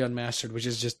digitally unmastered, which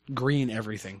is just green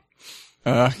everything.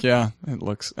 Yeah, it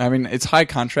looks. I mean, it's high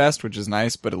contrast, which is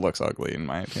nice, but it looks ugly in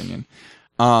my opinion.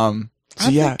 I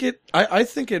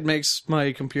think it makes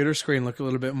my computer screen look a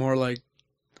little bit more like,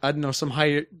 I don't know, some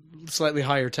slightly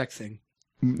higher tech thing.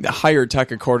 Higher tech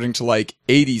according to like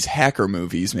 80s hacker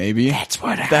movies, maybe. That's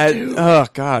what I do. Oh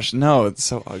gosh, no, it's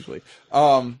so ugly.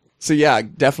 So yeah,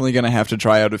 definitely gonna have to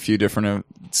try out a few different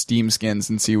Steam skins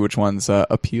and see which ones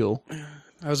appeal.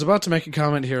 I was about to make a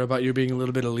comment here about you being a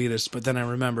little bit elitist, but then I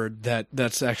remembered that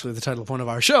that's actually the title of one of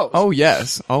our shows. Oh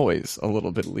yes, always a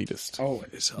little bit elitist.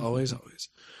 Always.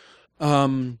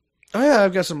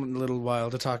 I've got some little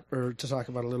while to talk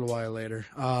about a little while later.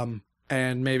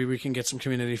 And maybe we can get some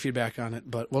community feedback on it,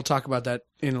 but we'll talk about that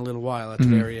in a little while at the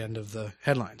very end of the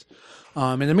headlines.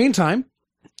 In the meantime,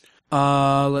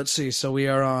 let's see. So we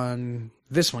are on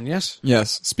this one, yes?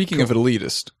 Yes. Speaking of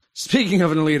elitist. Speaking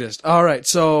of an elitist. All right.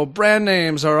 So brand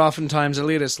names are oftentimes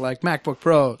elitist, like MacBook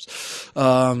Pros,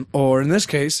 or in this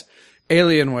case,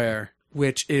 Alienware,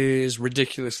 which is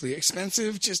ridiculously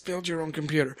expensive. Just build your own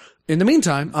computer. In the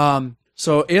meantime,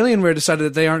 so Alienware decided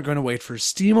that they aren't going to wait for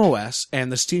SteamOS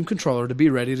and the Steam controller to be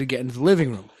ready to get into the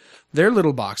living room. Their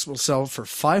little box will sell for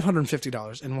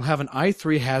 $550 and will have an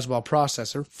i3 Haswell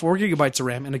processor, 4 gigabytes of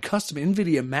RAM, and a custom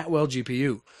NVIDIA Matwell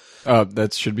GPU.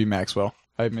 That should be Maxwell.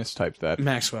 I mistyped that.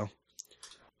 Maxwell.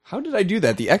 How did I do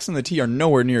that? The X and the T are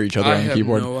nowhere near each other on the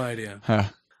keyboard. I have no idea. Huh.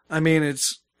 I mean,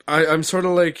 I'm sort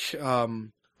of like,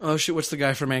 oh shit, what's the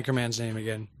guy from Anchorman's name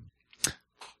again?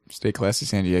 Stay Classy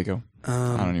San Diego.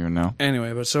 I don't even know.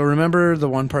 Anyway, but so remember the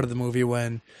one part of the movie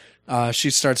when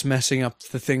she starts messing up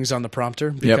the things on the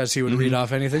prompter because he would read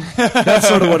off anything? That's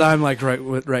sort of what I'm like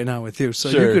right now with you. So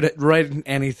you could write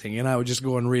anything and I would just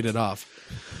go and read it off.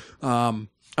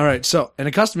 All right, so in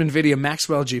a custom NVIDIA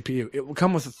Maxwell GPU, it will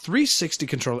come with a 360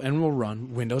 controller and will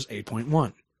run Windows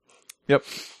 8.1. Yep.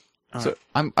 So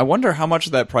I wonder how much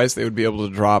of that price they would be able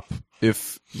to drop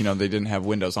if, they didn't have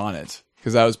Windows on it.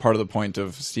 Because that was part of the point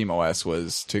of SteamOS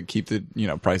was to keep the,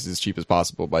 prices as cheap as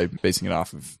possible by basing it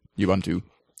off of Ubuntu.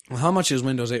 Well, how much is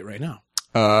Windows 8 right now?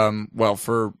 Well,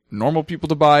 for normal people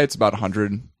to buy, it's about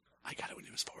 100. I got it when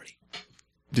it was 40.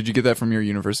 Did you get that from your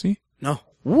university? No.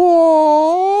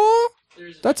 Whoa!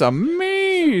 That's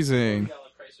amazing.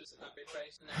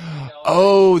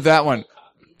 Oh, that one.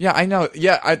 Yeah, I know.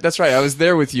 Yeah, that's right. I was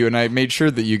there with you, and I made sure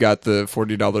that you got the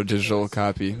 $40 digital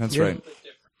copy. That's right.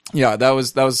 Yeah, that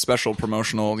was special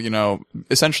promotional,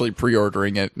 essentially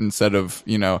pre-ordering it instead of,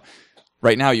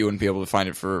 right now you wouldn't be able to find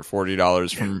it for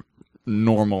 $40 from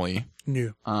normally. Yeah.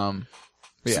 Yeah.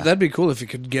 So that'd be cool if you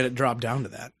could get it dropped down to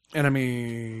that. And I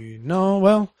mean,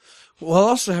 we'll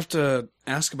also have to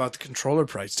ask about the controller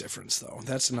price difference, though.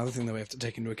 That's another thing that we have to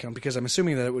take into account, because I'm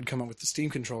assuming that it would come up with the Steam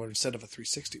controller instead of a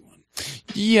 360 one.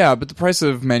 Yeah, but the price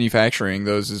of manufacturing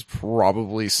those is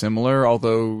probably similar,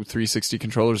 although 360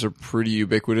 controllers are pretty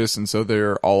ubiquitous, and so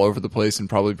they're all over the place and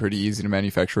probably pretty easy to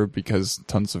manufacture because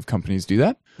tons of companies do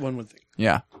that. One would think.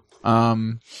 Yeah. I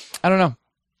don't know.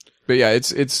 But yeah,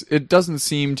 it doesn't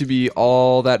seem to be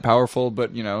all that powerful,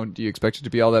 but do you expect it to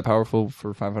be all that powerful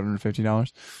for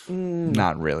 $550?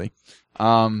 Not really.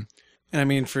 And I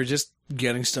mean, for just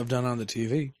getting stuff done on the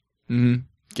TV. Mm-hmm.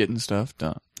 Getting stuff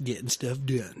done.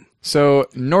 So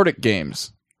Nordic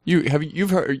Games. Have you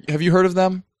heard of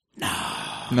them?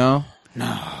 No. No?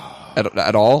 No.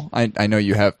 at all? I know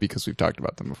you have because we've talked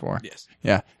about them before. Yes.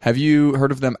 Yeah. Have you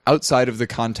heard of them outside of the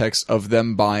context of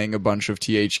them buying a bunch of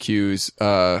THQ's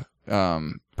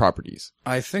properties?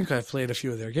 I think I've played a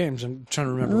few of their games. I'm trying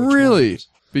to remember which Really? ones.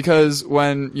 Because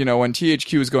when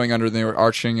THQ was going under and they were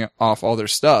arching off all their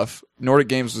stuff, Nordic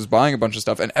Games was buying a bunch of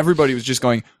stuff and everybody was just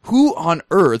going, who on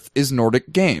earth is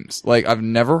Nordic Games? Like, I've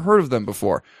never heard of them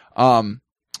before.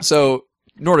 So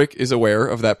Nordic is aware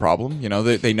of that problem.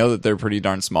 They know that they're pretty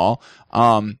darn small.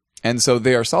 And so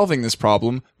they are solving this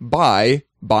problem by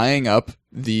buying up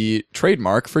the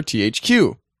trademark for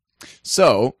THQ.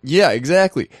 So, yeah,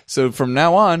 exactly. So from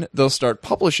now on, they'll start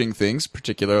publishing things,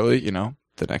 particularly,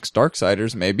 the next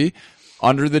Darksiders maybe,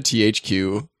 under the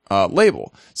THQ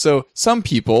label. So some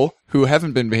people who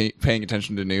haven't been paying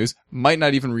attention to news might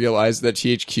not even realize that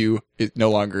THQ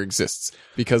no longer exists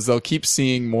because they'll keep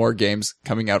seeing more games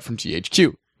coming out from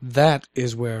THQ. That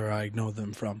is where I know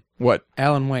them from. What?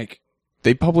 Alan Wake.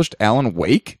 They published Alan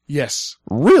Wake? Yes.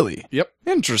 Really? Yep.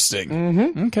 Interesting.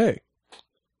 Mm-hmm. Okay.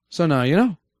 So now you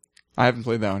know. I haven't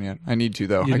played that one yet. I need to,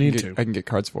 though. You need to. I can get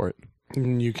cards for it.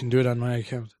 You can do it on my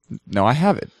account. No, I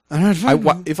have it. All right,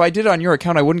 fine. If I did it on your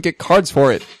account, I wouldn't get cards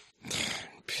for it.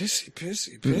 Pissy.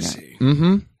 Yeah.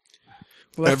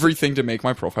 Mm-hmm. Everything to make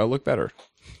my profile look better.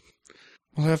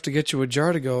 We'll have to get you a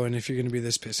jar to go in if you're going to be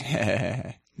this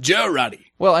pissy. Joe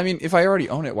Roddy. Well, I mean, if I already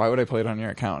own it, why would I play it on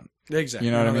your account? Exactly.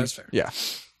 You know what I mean? That's fair. Yeah.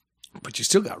 But you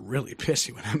still got really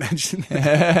pissy when I mentioned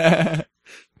that.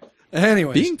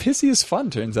 Anyways. Being pissy is fun,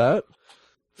 turns out.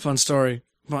 Fun story.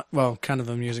 Well, kind of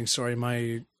amusing story.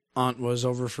 My aunt was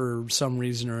over for some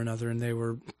reason or another, and they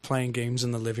were playing games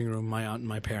in the living room, my aunt and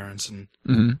my parents, and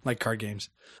like card games.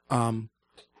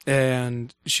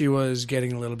 And she was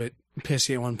getting a little bit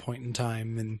pissy at one point in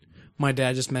time, and my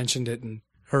dad just mentioned it, and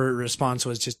her response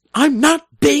was just, "I'm not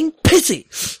being pissy!"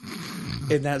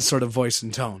 in that sort of voice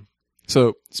and tone.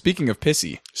 So, speaking of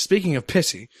pissy,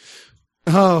 PC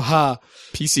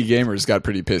gamers got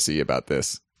pretty pissy about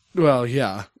this. Well,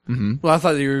 yeah. Mm-hmm. Well, I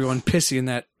thought that you were going pissy in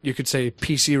that you could say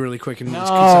PC really quick and it could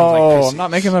sound like pissy.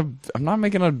 I'm not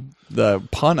making the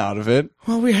pun out of it.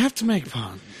 Well, we have to make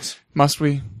puns. Must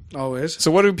we? Always.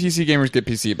 So what do PC gamers get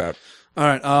PC about? All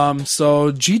right.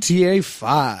 So GTA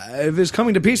 5 is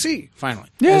coming to PC finally,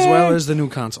 Yay! as well as the new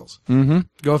consoles. Mm-hmm.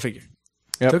 Go figure.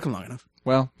 Yep. Took them long enough.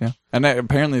 Well, yeah, and that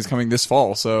apparently it's coming this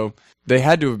fall. So they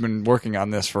had to have been working on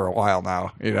this for a while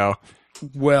now.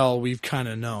 Well, we've kind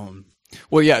of known.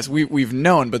 Well, yes, we've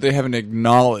known, but they haven't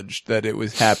acknowledged that it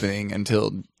was happening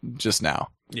until just now.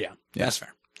 Yeah, that's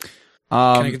fair.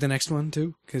 Can I get the next one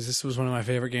too? Because this was one of my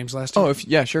favorite games last year. Oh,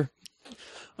 yeah, sure.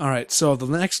 All right, so the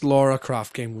next Lara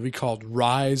Croft game will be called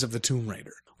Rise of the Tomb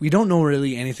Raider. We don't know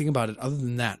really anything about it other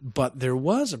than that, but there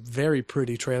was a very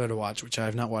pretty trailer to watch, which I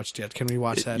have not watched yet. Can we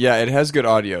watch that? Yeah, it has good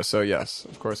audio, so yes,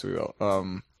 of course we will.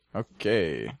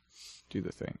 Okay. Do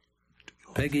the thing.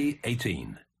 Peggy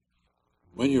 18.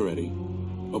 When you're ready,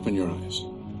 open your eyes.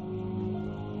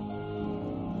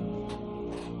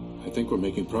 I think we're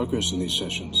making progress in these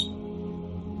sessions.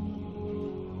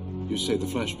 You say the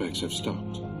flashbacks have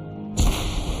stopped.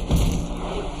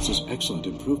 This is excellent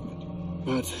improvement,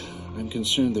 but I'm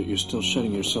concerned that you're still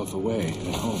shutting yourself away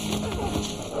at home.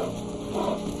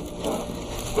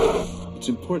 It's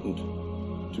important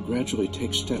to gradually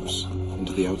take steps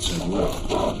into the outside world.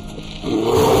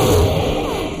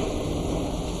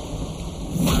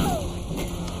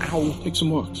 Ow! Take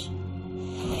some walks.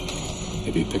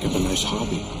 Maybe pick up a nice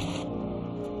hobby.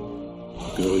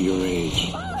 Girl your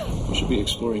age, you should be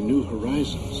exploring new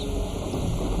horizons.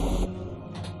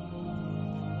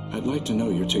 I'd like to know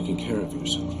you're taking care of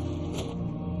yourself.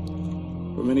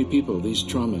 For many people, these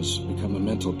traumas become a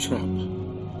mental trap.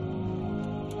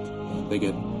 They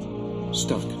get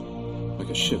stuck, like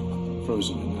a ship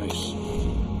frozen in ice.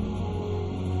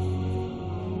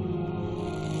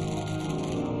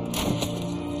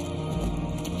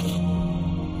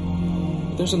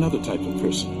 But there's another type of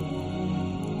person.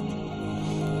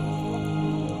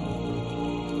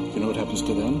 You know what happens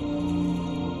to them?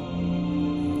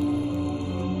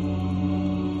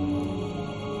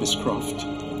 Miss Croft.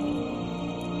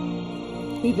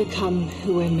 We become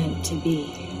who we're meant to be.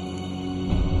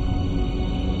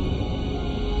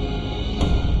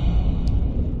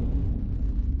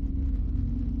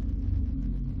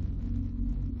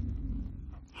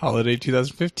 Holiday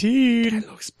 2015. It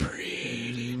looks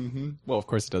pretty. Mm-hmm. Well, of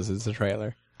course it does. It's a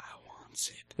trailer. I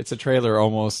want it. It's a trailer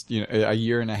almost, a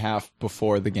year and a half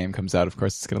before the game comes out. Of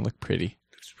course, it's going to look pretty.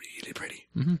 It's really pretty.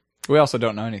 Mm-hmm. We also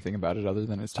don't know anything about it other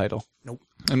than its title. Nope.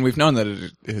 And we've known that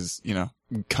it is,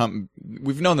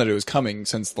 we've known that it was coming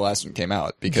since the last one came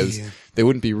out because they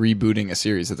wouldn't be rebooting a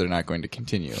series that they're not going to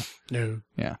continue. No.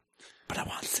 Yeah. but I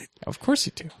want it. Of course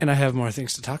you do. And I have more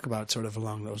things to talk about sort of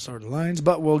along those sort of lines,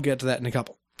 but we'll get to that in a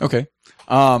couple. Okay.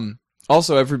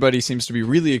 Also, everybody seems to be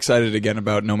really excited again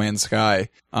about No Man's Sky.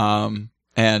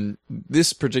 And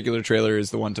this particular trailer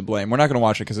is the one to blame. We're not going to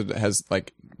watch it because it has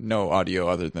like no audio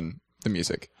other than the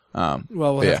music. Well,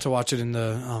 we'll yeah. have to watch it in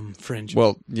the Fringe.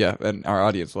 Well, yeah, and our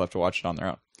audience will have to watch it on their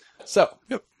own. So,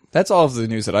 that's all of the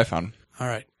news that I found. All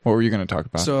right. What were you going to talk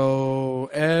about? So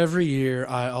every year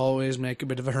I always make a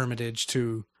bit of a hermitage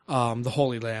to the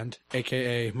Holy Land,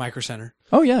 a.k.a. Micro Center,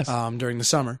 Oh, yes. during the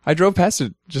summer. I drove past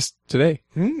it just today.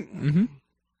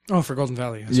 Oh, for Golden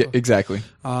Valley. Yeah, exactly.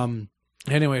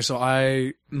 Anyway, so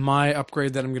my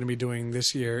upgrade that I'm going to be doing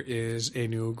this year is a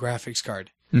new graphics card.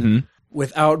 Mm-hmm.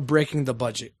 Without breaking the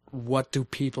budget, what do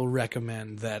people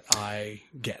recommend that I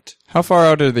get? How far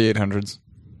out are the 800s?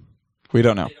 We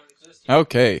don't know.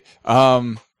 Okay.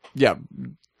 Yeah,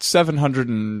 700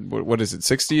 and what is it?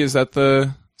 60? Is that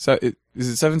the? Is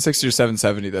it 760 or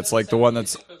 770? That's like the one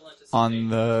that's on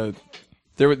the.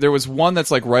 There was one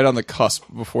that's like right on the cusp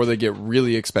before they get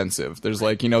really expensive. There's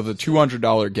like, the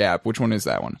 $200 gap. Which one is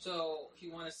that one? So if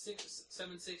you want a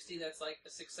 760, that's like a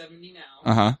 670 now.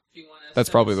 Uh-huh. If you want a That's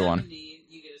probably the one. 770,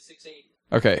 you get a 680.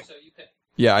 Okay. So you pick.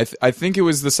 Yeah, I think it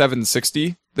was the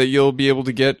 760 that you'll be able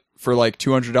to get for like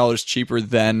 $200 cheaper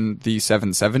than the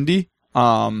 770.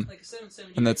 Like a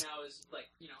 770 and that's- right now is like,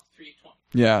 320.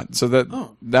 Yeah, so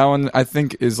that one I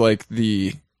think is like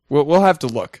the. We'll have to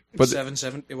look. But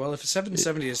 770. Well, if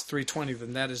 770 is 320,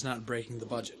 then that is not breaking the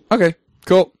budget. okay,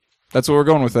 cool. That's what we're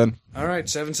going with then. All right,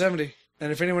 770.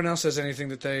 And if anyone else has anything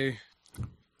that they,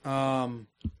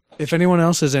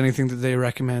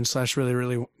 recommend /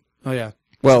 really, oh yeah.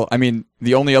 Well, I mean,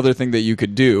 the only other thing that you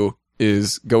could do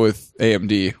is go with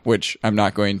AMD, which I'm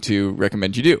not going to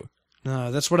recommend you do.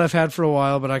 No, that's what I've had for a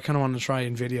while, but I kind of want to try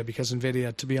NVIDIA because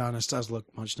NVIDIA, to be honest, does look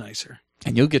much nicer.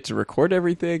 And you'll get to record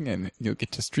everything, and you'll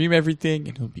get to stream everything,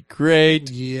 and it'll be great.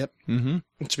 Yep. Mm-hmm.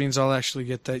 Which means I'll actually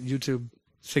get that YouTube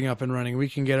thing up and running. We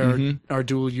can get our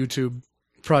dual YouTube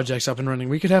projects up and running.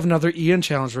 We could have another Ian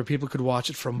challenge where people could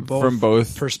watch it from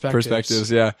both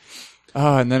perspectives. Yeah.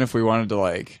 Oh, and then if we wanted to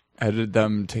like edit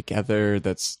them together,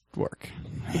 that's work.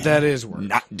 That is work.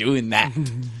 Not doing that.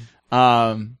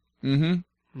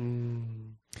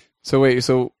 So wait,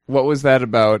 so what was that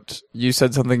about? You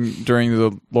said something during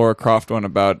the Lara Croft one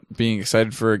about being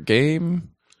excited for a game,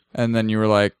 and then you were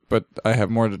like, but I have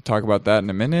more to talk about that in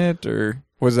a minute, or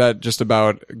was that just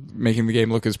about making the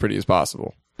game look as pretty as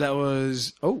possible? That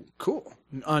was, cool.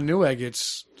 On Newegg,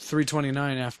 it's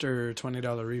 $3.29 after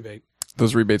 $20 rebate.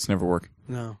 Those rebates never work.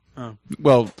 No. Oh.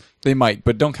 Well, they might,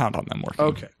 but don't count on them working.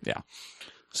 Okay. Yeah.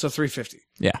 So $3.50.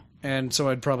 Yeah. And so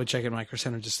I'd probably check in Micro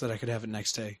Center just so that I could have it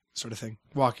next day, sort of thing.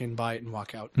 Walk in, buy it, and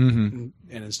walk out and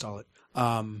install it.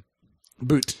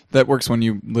 Boot. That works when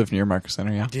you live near Micro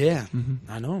Center, yeah? Yeah,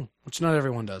 I know. Which not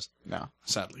everyone does, No.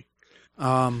 sadly.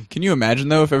 Can you imagine,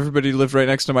 though, if everybody lived right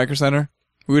next to Micro Center?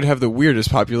 We would have the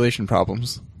weirdest population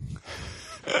problems.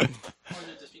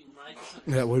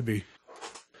 That would be.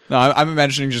 No, I'm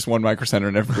imagining just one Micro Center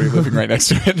and everybody living right next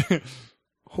to it.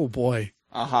 Oh, boy.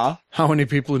 Uh-huh. How many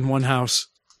people in one house?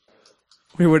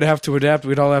 We would have to adapt.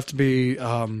 We'd all have to be,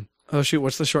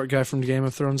 what's the short guy from Game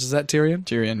of Thrones? Is that Tyrion?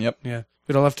 Tyrion, yep. Yeah.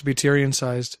 We'd all have to be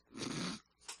Tyrion-sized.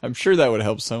 I'm sure that would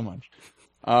help so much.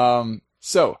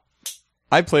 So,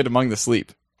 I played Among the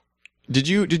Sleep. Did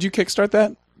you kickstart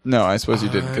that? No, I suppose you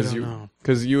didn't,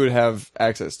 because you would have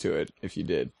access to it if you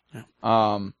did.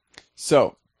 Yeah.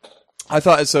 So, I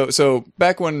thought, so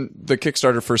back when the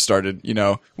Kickstarter first started,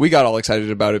 we got all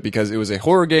excited about it because it was a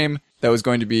horror game that was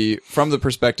going to be from the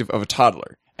perspective of a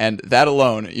toddler. And that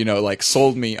alone,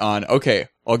 sold me on, okay,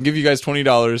 I'll give you guys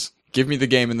 $20, give me the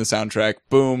game and the soundtrack,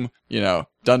 boom,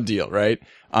 done deal, right?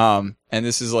 And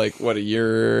this is like, what, a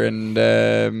year and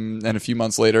a few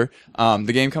months later.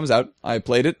 The game comes out, I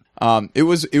played it. It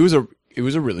was a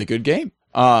really good game.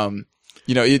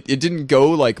 It didn't go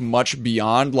like much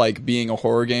beyond like being a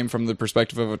horror game from the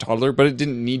perspective of a toddler, but it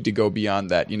didn't need to go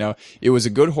beyond that. It was a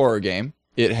good horror game.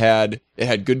 It had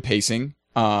good pacing.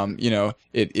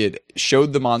 It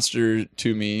showed the monster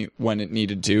to me when it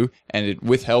needed to, and it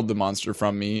withheld the monster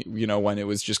from me, when it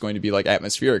was just going to be like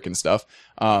atmospheric and stuff.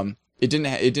 It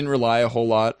didn't rely a whole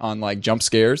lot on like jump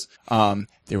scares.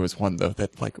 There was one though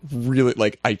that like really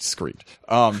like I screamed.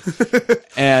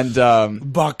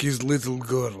 Bucky's little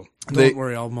girl. Don't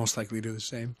worry, I'll most likely do the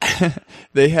same.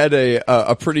 They had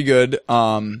a pretty good,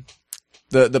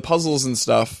 the puzzles and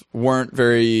stuff weren't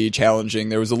very challenging.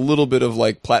 There was a little bit of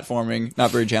like platforming,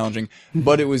 not very challenging,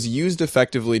 but it was used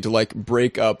effectively to like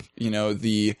break up,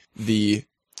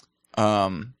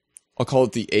 I'll call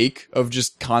it the ache of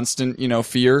just constant,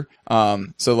 fear.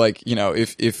 So like,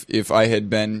 if I had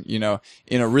been,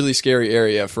 in a really scary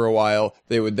area for a while,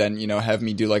 they would then, have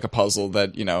me do like a puzzle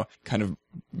that, kind of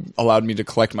allowed me to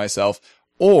collect myself.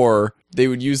 Or they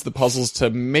would use the puzzles to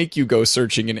make you go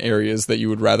searching in areas that you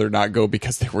would rather not go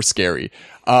because they were scary.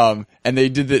 And they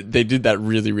did that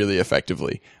really, really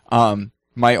effectively.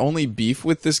 My only beef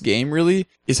with this game really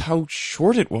is how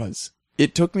short it was.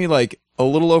 It took me like a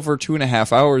little over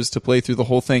 2.5 hours to play through the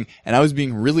whole thing, and I was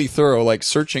being really thorough, like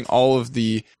searching all of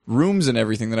the rooms and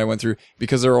everything that I went through,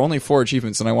 because there are only 4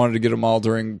 achievements, and I wanted to get them all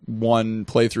during one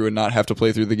playthrough and not have to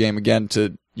play through the game again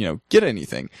to, get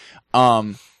anything.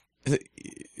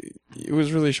 It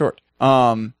was really short.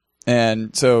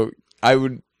 And so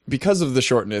because of the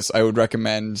shortness, I would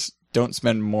recommend don't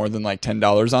spend more than like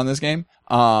 $10 on this game.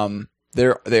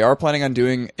 They are planning on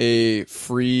doing a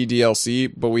free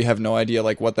DLC, but we have no idea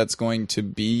like what that's going to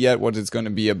be yet, what it's going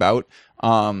to be about.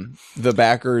 The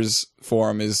backers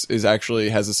forum is actually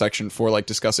has a section for like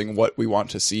discussing what we want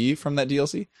to see from that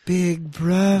DLC. Big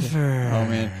brother. Oh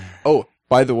man. Oh,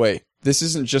 by the way, this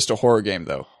isn't just a horror game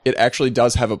though. It actually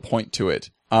does have a point to it.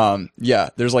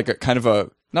 There's like a kind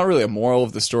of not really a moral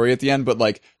of the story at the end, but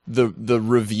like the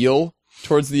reveal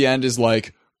towards the end is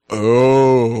like,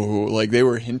 oh, like they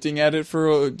were hinting at it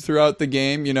throughout the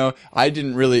game, I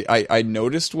didn't really, I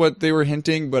noticed what they were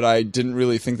hinting, but I didn't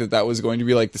really think that was going to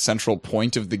be like the central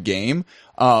point of the game.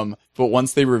 But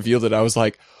once they revealed it, I was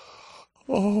like,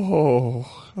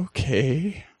 oh,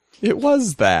 okay. It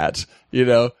was that,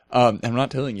 I'm not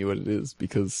telling you what it is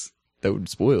because that would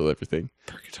spoil everything.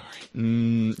 Purgatory.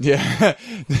 Yeah.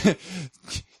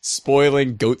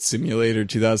 Spoiling Goat Simulator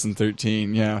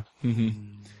 2013. Yeah.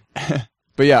 Mm-hmm.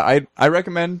 But yeah, I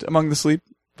recommend Among the Sleep,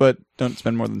 but don't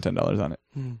spend more than $10 on it.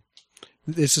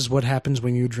 This is what happens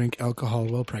when you drink alcohol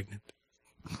while pregnant.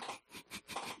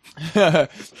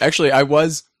 Actually, I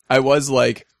was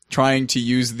like trying to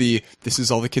use this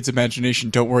is all the kid's imagination,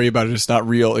 don't worry about it, it's not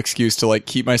real excuse to like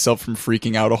keep myself from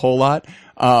freaking out a whole lot.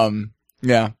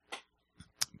 Yeah.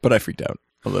 But I freaked out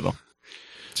a little.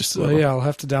 Just a little. Yeah, I'll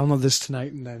have to download this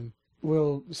tonight and then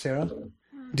Sarah,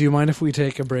 do you mind if we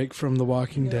take a break from The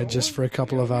Walking Dead just for a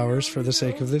couple of hours for the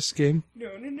sake of this game?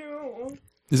 No.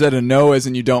 Is that a no as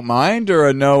in you don't mind, or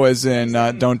a no as in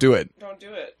don't do it? Don't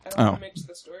do it. I don't want to mix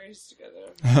the stories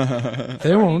together.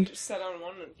 They won't. Just set on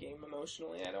one game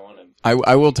emotionally. I don't want to.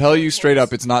 I will tell you straight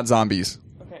up, it's not zombies.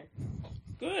 Okay.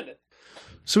 Good.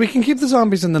 So we can keep the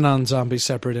zombies and the non-zombies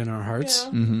separate in our hearts.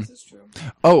 Yeah, this is true.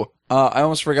 Oh, I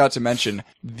almost forgot to mention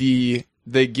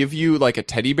they give you like a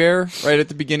teddy bear right at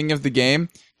the beginning of the game.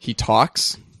 He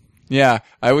talks. Yeah,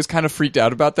 I was kind of freaked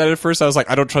out about that at first. I was like,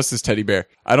 I don't trust this teddy bear.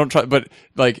 I don't trust, but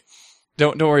like,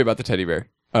 don't worry about the teddy bear.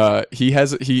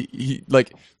 He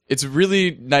like, it's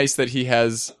really nice that he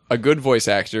has a good voice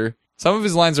actor. Some of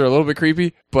his lines are a little bit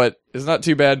creepy, but it's not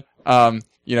too bad.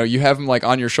 You have him like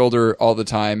on your shoulder all the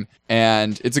time,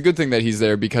 and it's a good thing that he's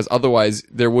there because otherwise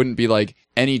there wouldn't be like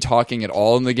any talking at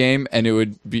all in the game, and it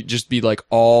would just be like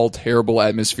all terrible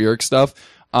atmospheric stuff.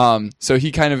 So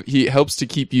he helps to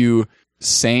keep you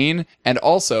sane, and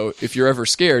also if you're ever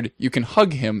scared, you can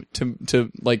hug him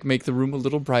to like make the room a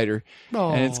little brighter.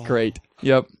 Aww. And it's great.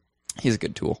 Yep, he's a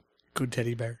good tool. Good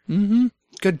teddy bear. Mm-hmm.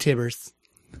 Good Tibbers.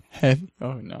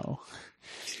 Oh no.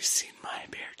 Have you seen my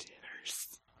bear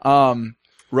Tibbers?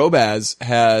 Robaz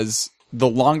has the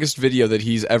longest video that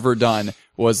he's ever done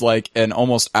was like an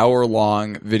almost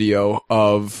hour-long video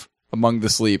of Among the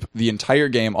Sleep, the entire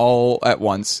game all at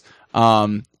once.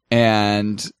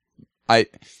 And I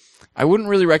wouldn't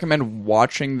really recommend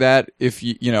watching that if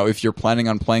if you're planning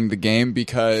on playing the game,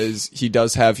 because he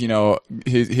does have,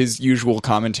 his usual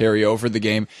commentary over the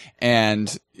game,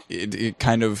 and it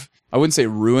kind of, I wouldn't say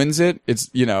ruins it. It's,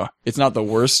 it's not the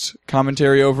worst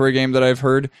commentary over a game that I've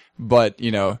heard, but,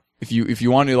 if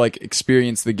you want to like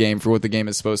experience the game for what the game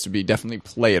is supposed to be, definitely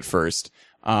play it first.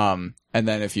 And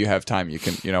then if you have time, you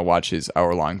can, watch his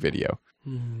hour-long video.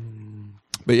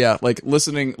 But yeah, like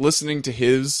listening to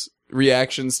his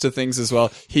reactions to things as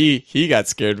well. He got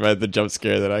scared by the jump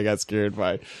scare that I got scared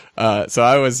by. So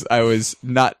I was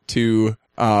not too,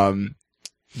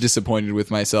 disappointed with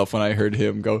myself when I heard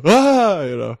him go,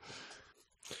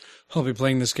 I'll be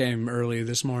playing this game early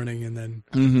this morning and then,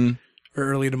 or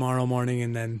early tomorrow morning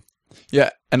and then. Yeah,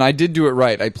 and I did do it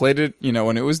right. I played it,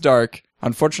 when it was dark.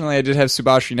 Unfortunately, I did have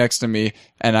Subashri next to me,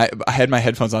 and I had my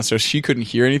headphones on, so she couldn't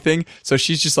hear anything. So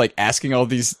she's just like asking all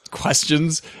these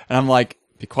questions, and I'm like,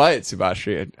 be quiet,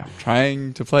 Subashri. I'm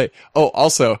trying to play. Oh,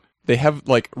 also, they have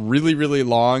like really, really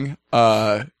long,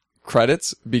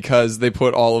 credits because they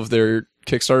put all of their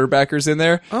Kickstarter backers in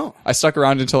there. Oh. I stuck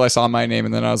around until I saw my name,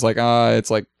 and then I was like, it's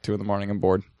like 2 a.m. I'm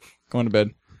bored. Going to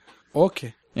bed.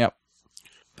 Okay. Yep.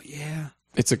 But yeah,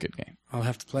 It's a good game. I'll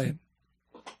have to play it.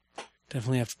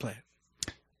 Definitely have to play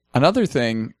it. Another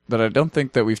thing that I don't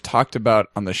think that we've talked about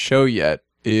on the show yet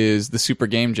is the Super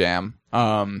Game Jam.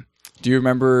 Do you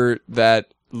remember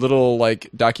that little like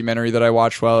documentary that I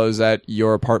watched while I was at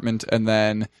your apartment, and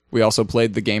then we also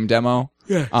played the game demo?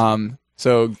 Yeah.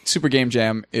 So Super Game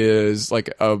Jam is like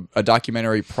a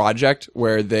documentary project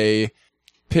where they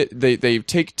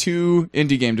take 2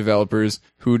 indie game developers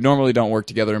who normally don't work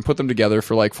together and put them together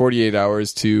for like 48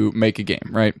 hours to make a game,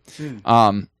 right?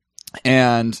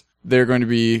 And they're going to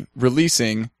be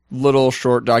releasing little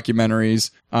short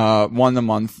documentaries, one a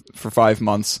month for 5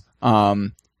 months.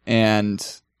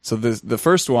 And so the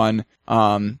first one,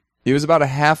 it was about a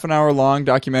half an hour long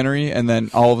documentary, and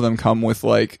then all of them come with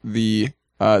like the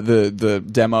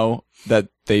demo that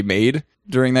they made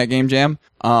during that game jam.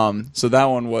 So that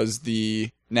one was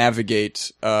the Navigator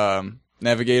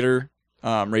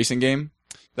racing game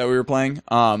that we were playing.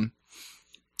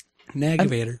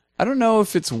 Navigator. I don't know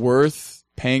if it's worth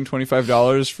paying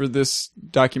 $25 for this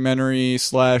documentary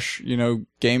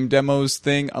 / game demos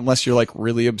thing, unless you're like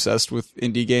really obsessed with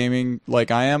indie gaming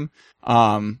like I am.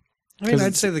 I mean,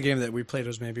 I'd say the game that we played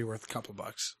was maybe worth a couple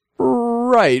bucks.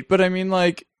 Right, but I mean,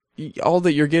 like, all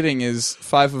that you're getting is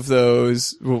 5 of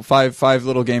those, five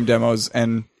little game demos,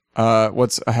 and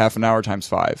what's a half an hour times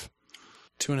 5?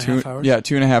 2.5 hours? Yeah,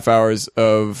 2.5 hours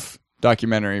of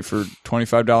documentary for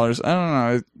 $25.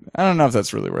 I don't know if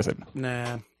that's really worth it.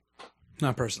 Nah,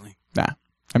 not personally. Nah.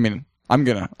 I mean, I'm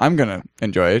gonna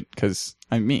enjoy it because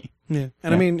I'm me. Yeah.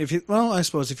 And I mean, I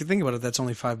suppose if you think about it, that's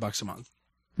only $5 a month.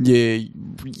 Yeah,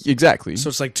 exactly. So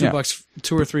it's like $2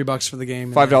 or $3 for the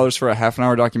game. $5 for a half an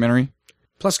hour documentary.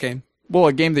 Plus game. Well,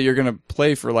 a game that you're going to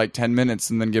play for like 10 minutes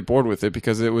and then get bored with it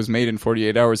because it was made in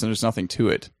 48 hours and there's nothing to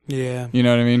it. Yeah. You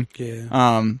know what I mean? Yeah.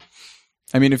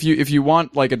 I mean, if you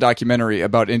want like a documentary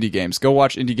about indie games, go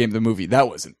watch Indie Game the Movie. That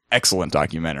was an excellent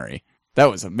documentary.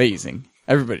 That was amazing.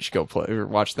 Everybody should go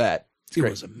watch that. It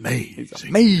was amazing. It's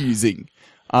amazing.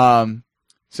 So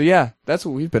yeah, that's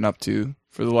what we've been up to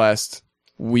for the last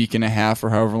week and a half or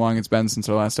however long it's been since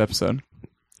our last episode.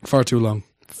 Far too long.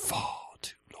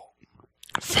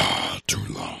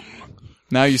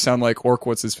 Now you sound like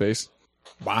what's his face?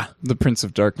 Why? The Prince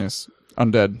of Darkness.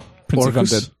 Undead. Prince of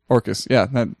Orcus? Undead. Orcus.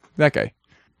 Yeah, that guy.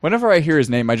 Whenever I hear his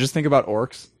name, I just think about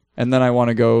orcs, and then I want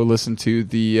to go listen to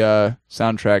the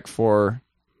soundtrack for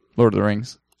Lord of the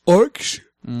Rings. Orcs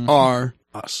are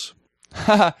us.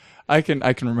 I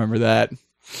can remember that.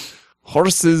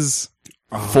 Horses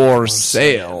for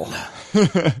sale.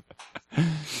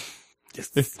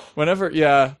 Whenever,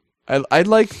 yeah. I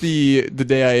like the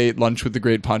day I ate lunch with the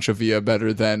Great Pancho Villa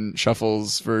better than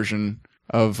Shuffle's version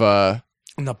of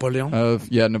Napoleon.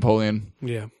 Napoleon.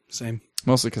 Yeah, same.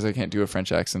 Mostly because I can't do a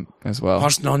French accent as well.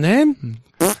 Horse no name?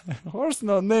 Horse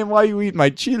no name. Why you eat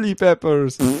my chili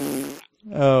peppers?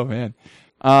 Oh man.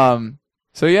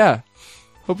 So yeah.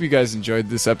 Hope you guys enjoyed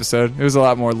this episode. It was a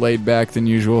lot more laid back than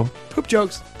usual. Poop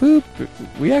jokes. Poop.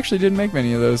 We actually didn't make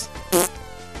many of those.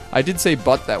 I did say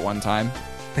butt that one time.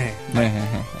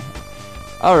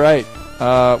 All right.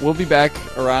 We'll be back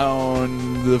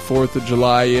around the 4th of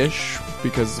July-ish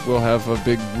because we'll have a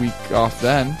big week off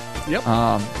then. Yep.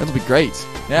 That'll be great.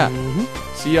 Yeah.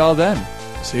 Mm-hmm. See y'all then.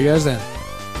 See you guys then.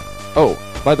 Oh,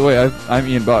 by the way, I'm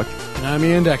Ian Buck. And I'm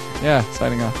Ian Decker. Yeah,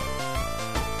 signing off.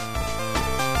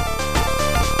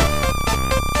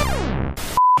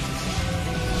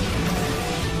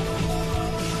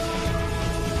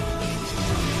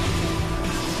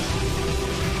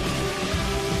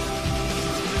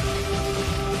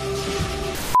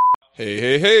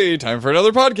 Hey, time for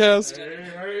another podcast.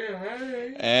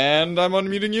 And I'm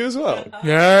unmuting you as well.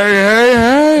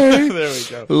 Hey. There we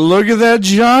go. Look at that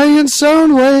giant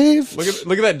sound wave.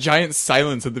 Look at that giant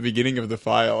silence at the beginning of the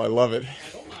file. I love it.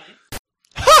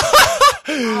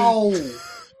 Ow.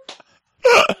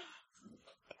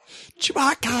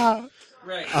 Chewbacca.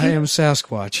 Right. I am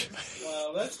Sasquatch.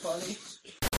 Wow, that's funny.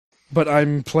 But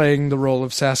I'm playing the role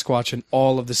of Sasquatch in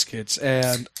all of the skits.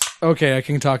 And, okay, I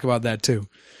can talk about that too.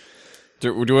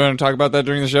 Do we want to talk about that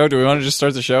during the show? Do we want to just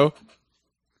start the show?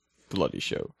 Bloody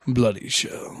show. Bloody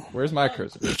show. Where's my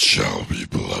cursor? It shall be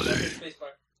bloody. Spacebar.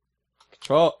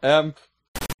 Control M.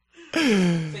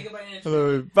 Say goodbye, Andrew.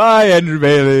 Hello. Bye, Andrew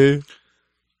Bailey.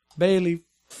 Bailey.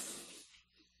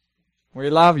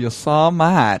 We love you so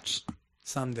much.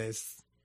 Some days.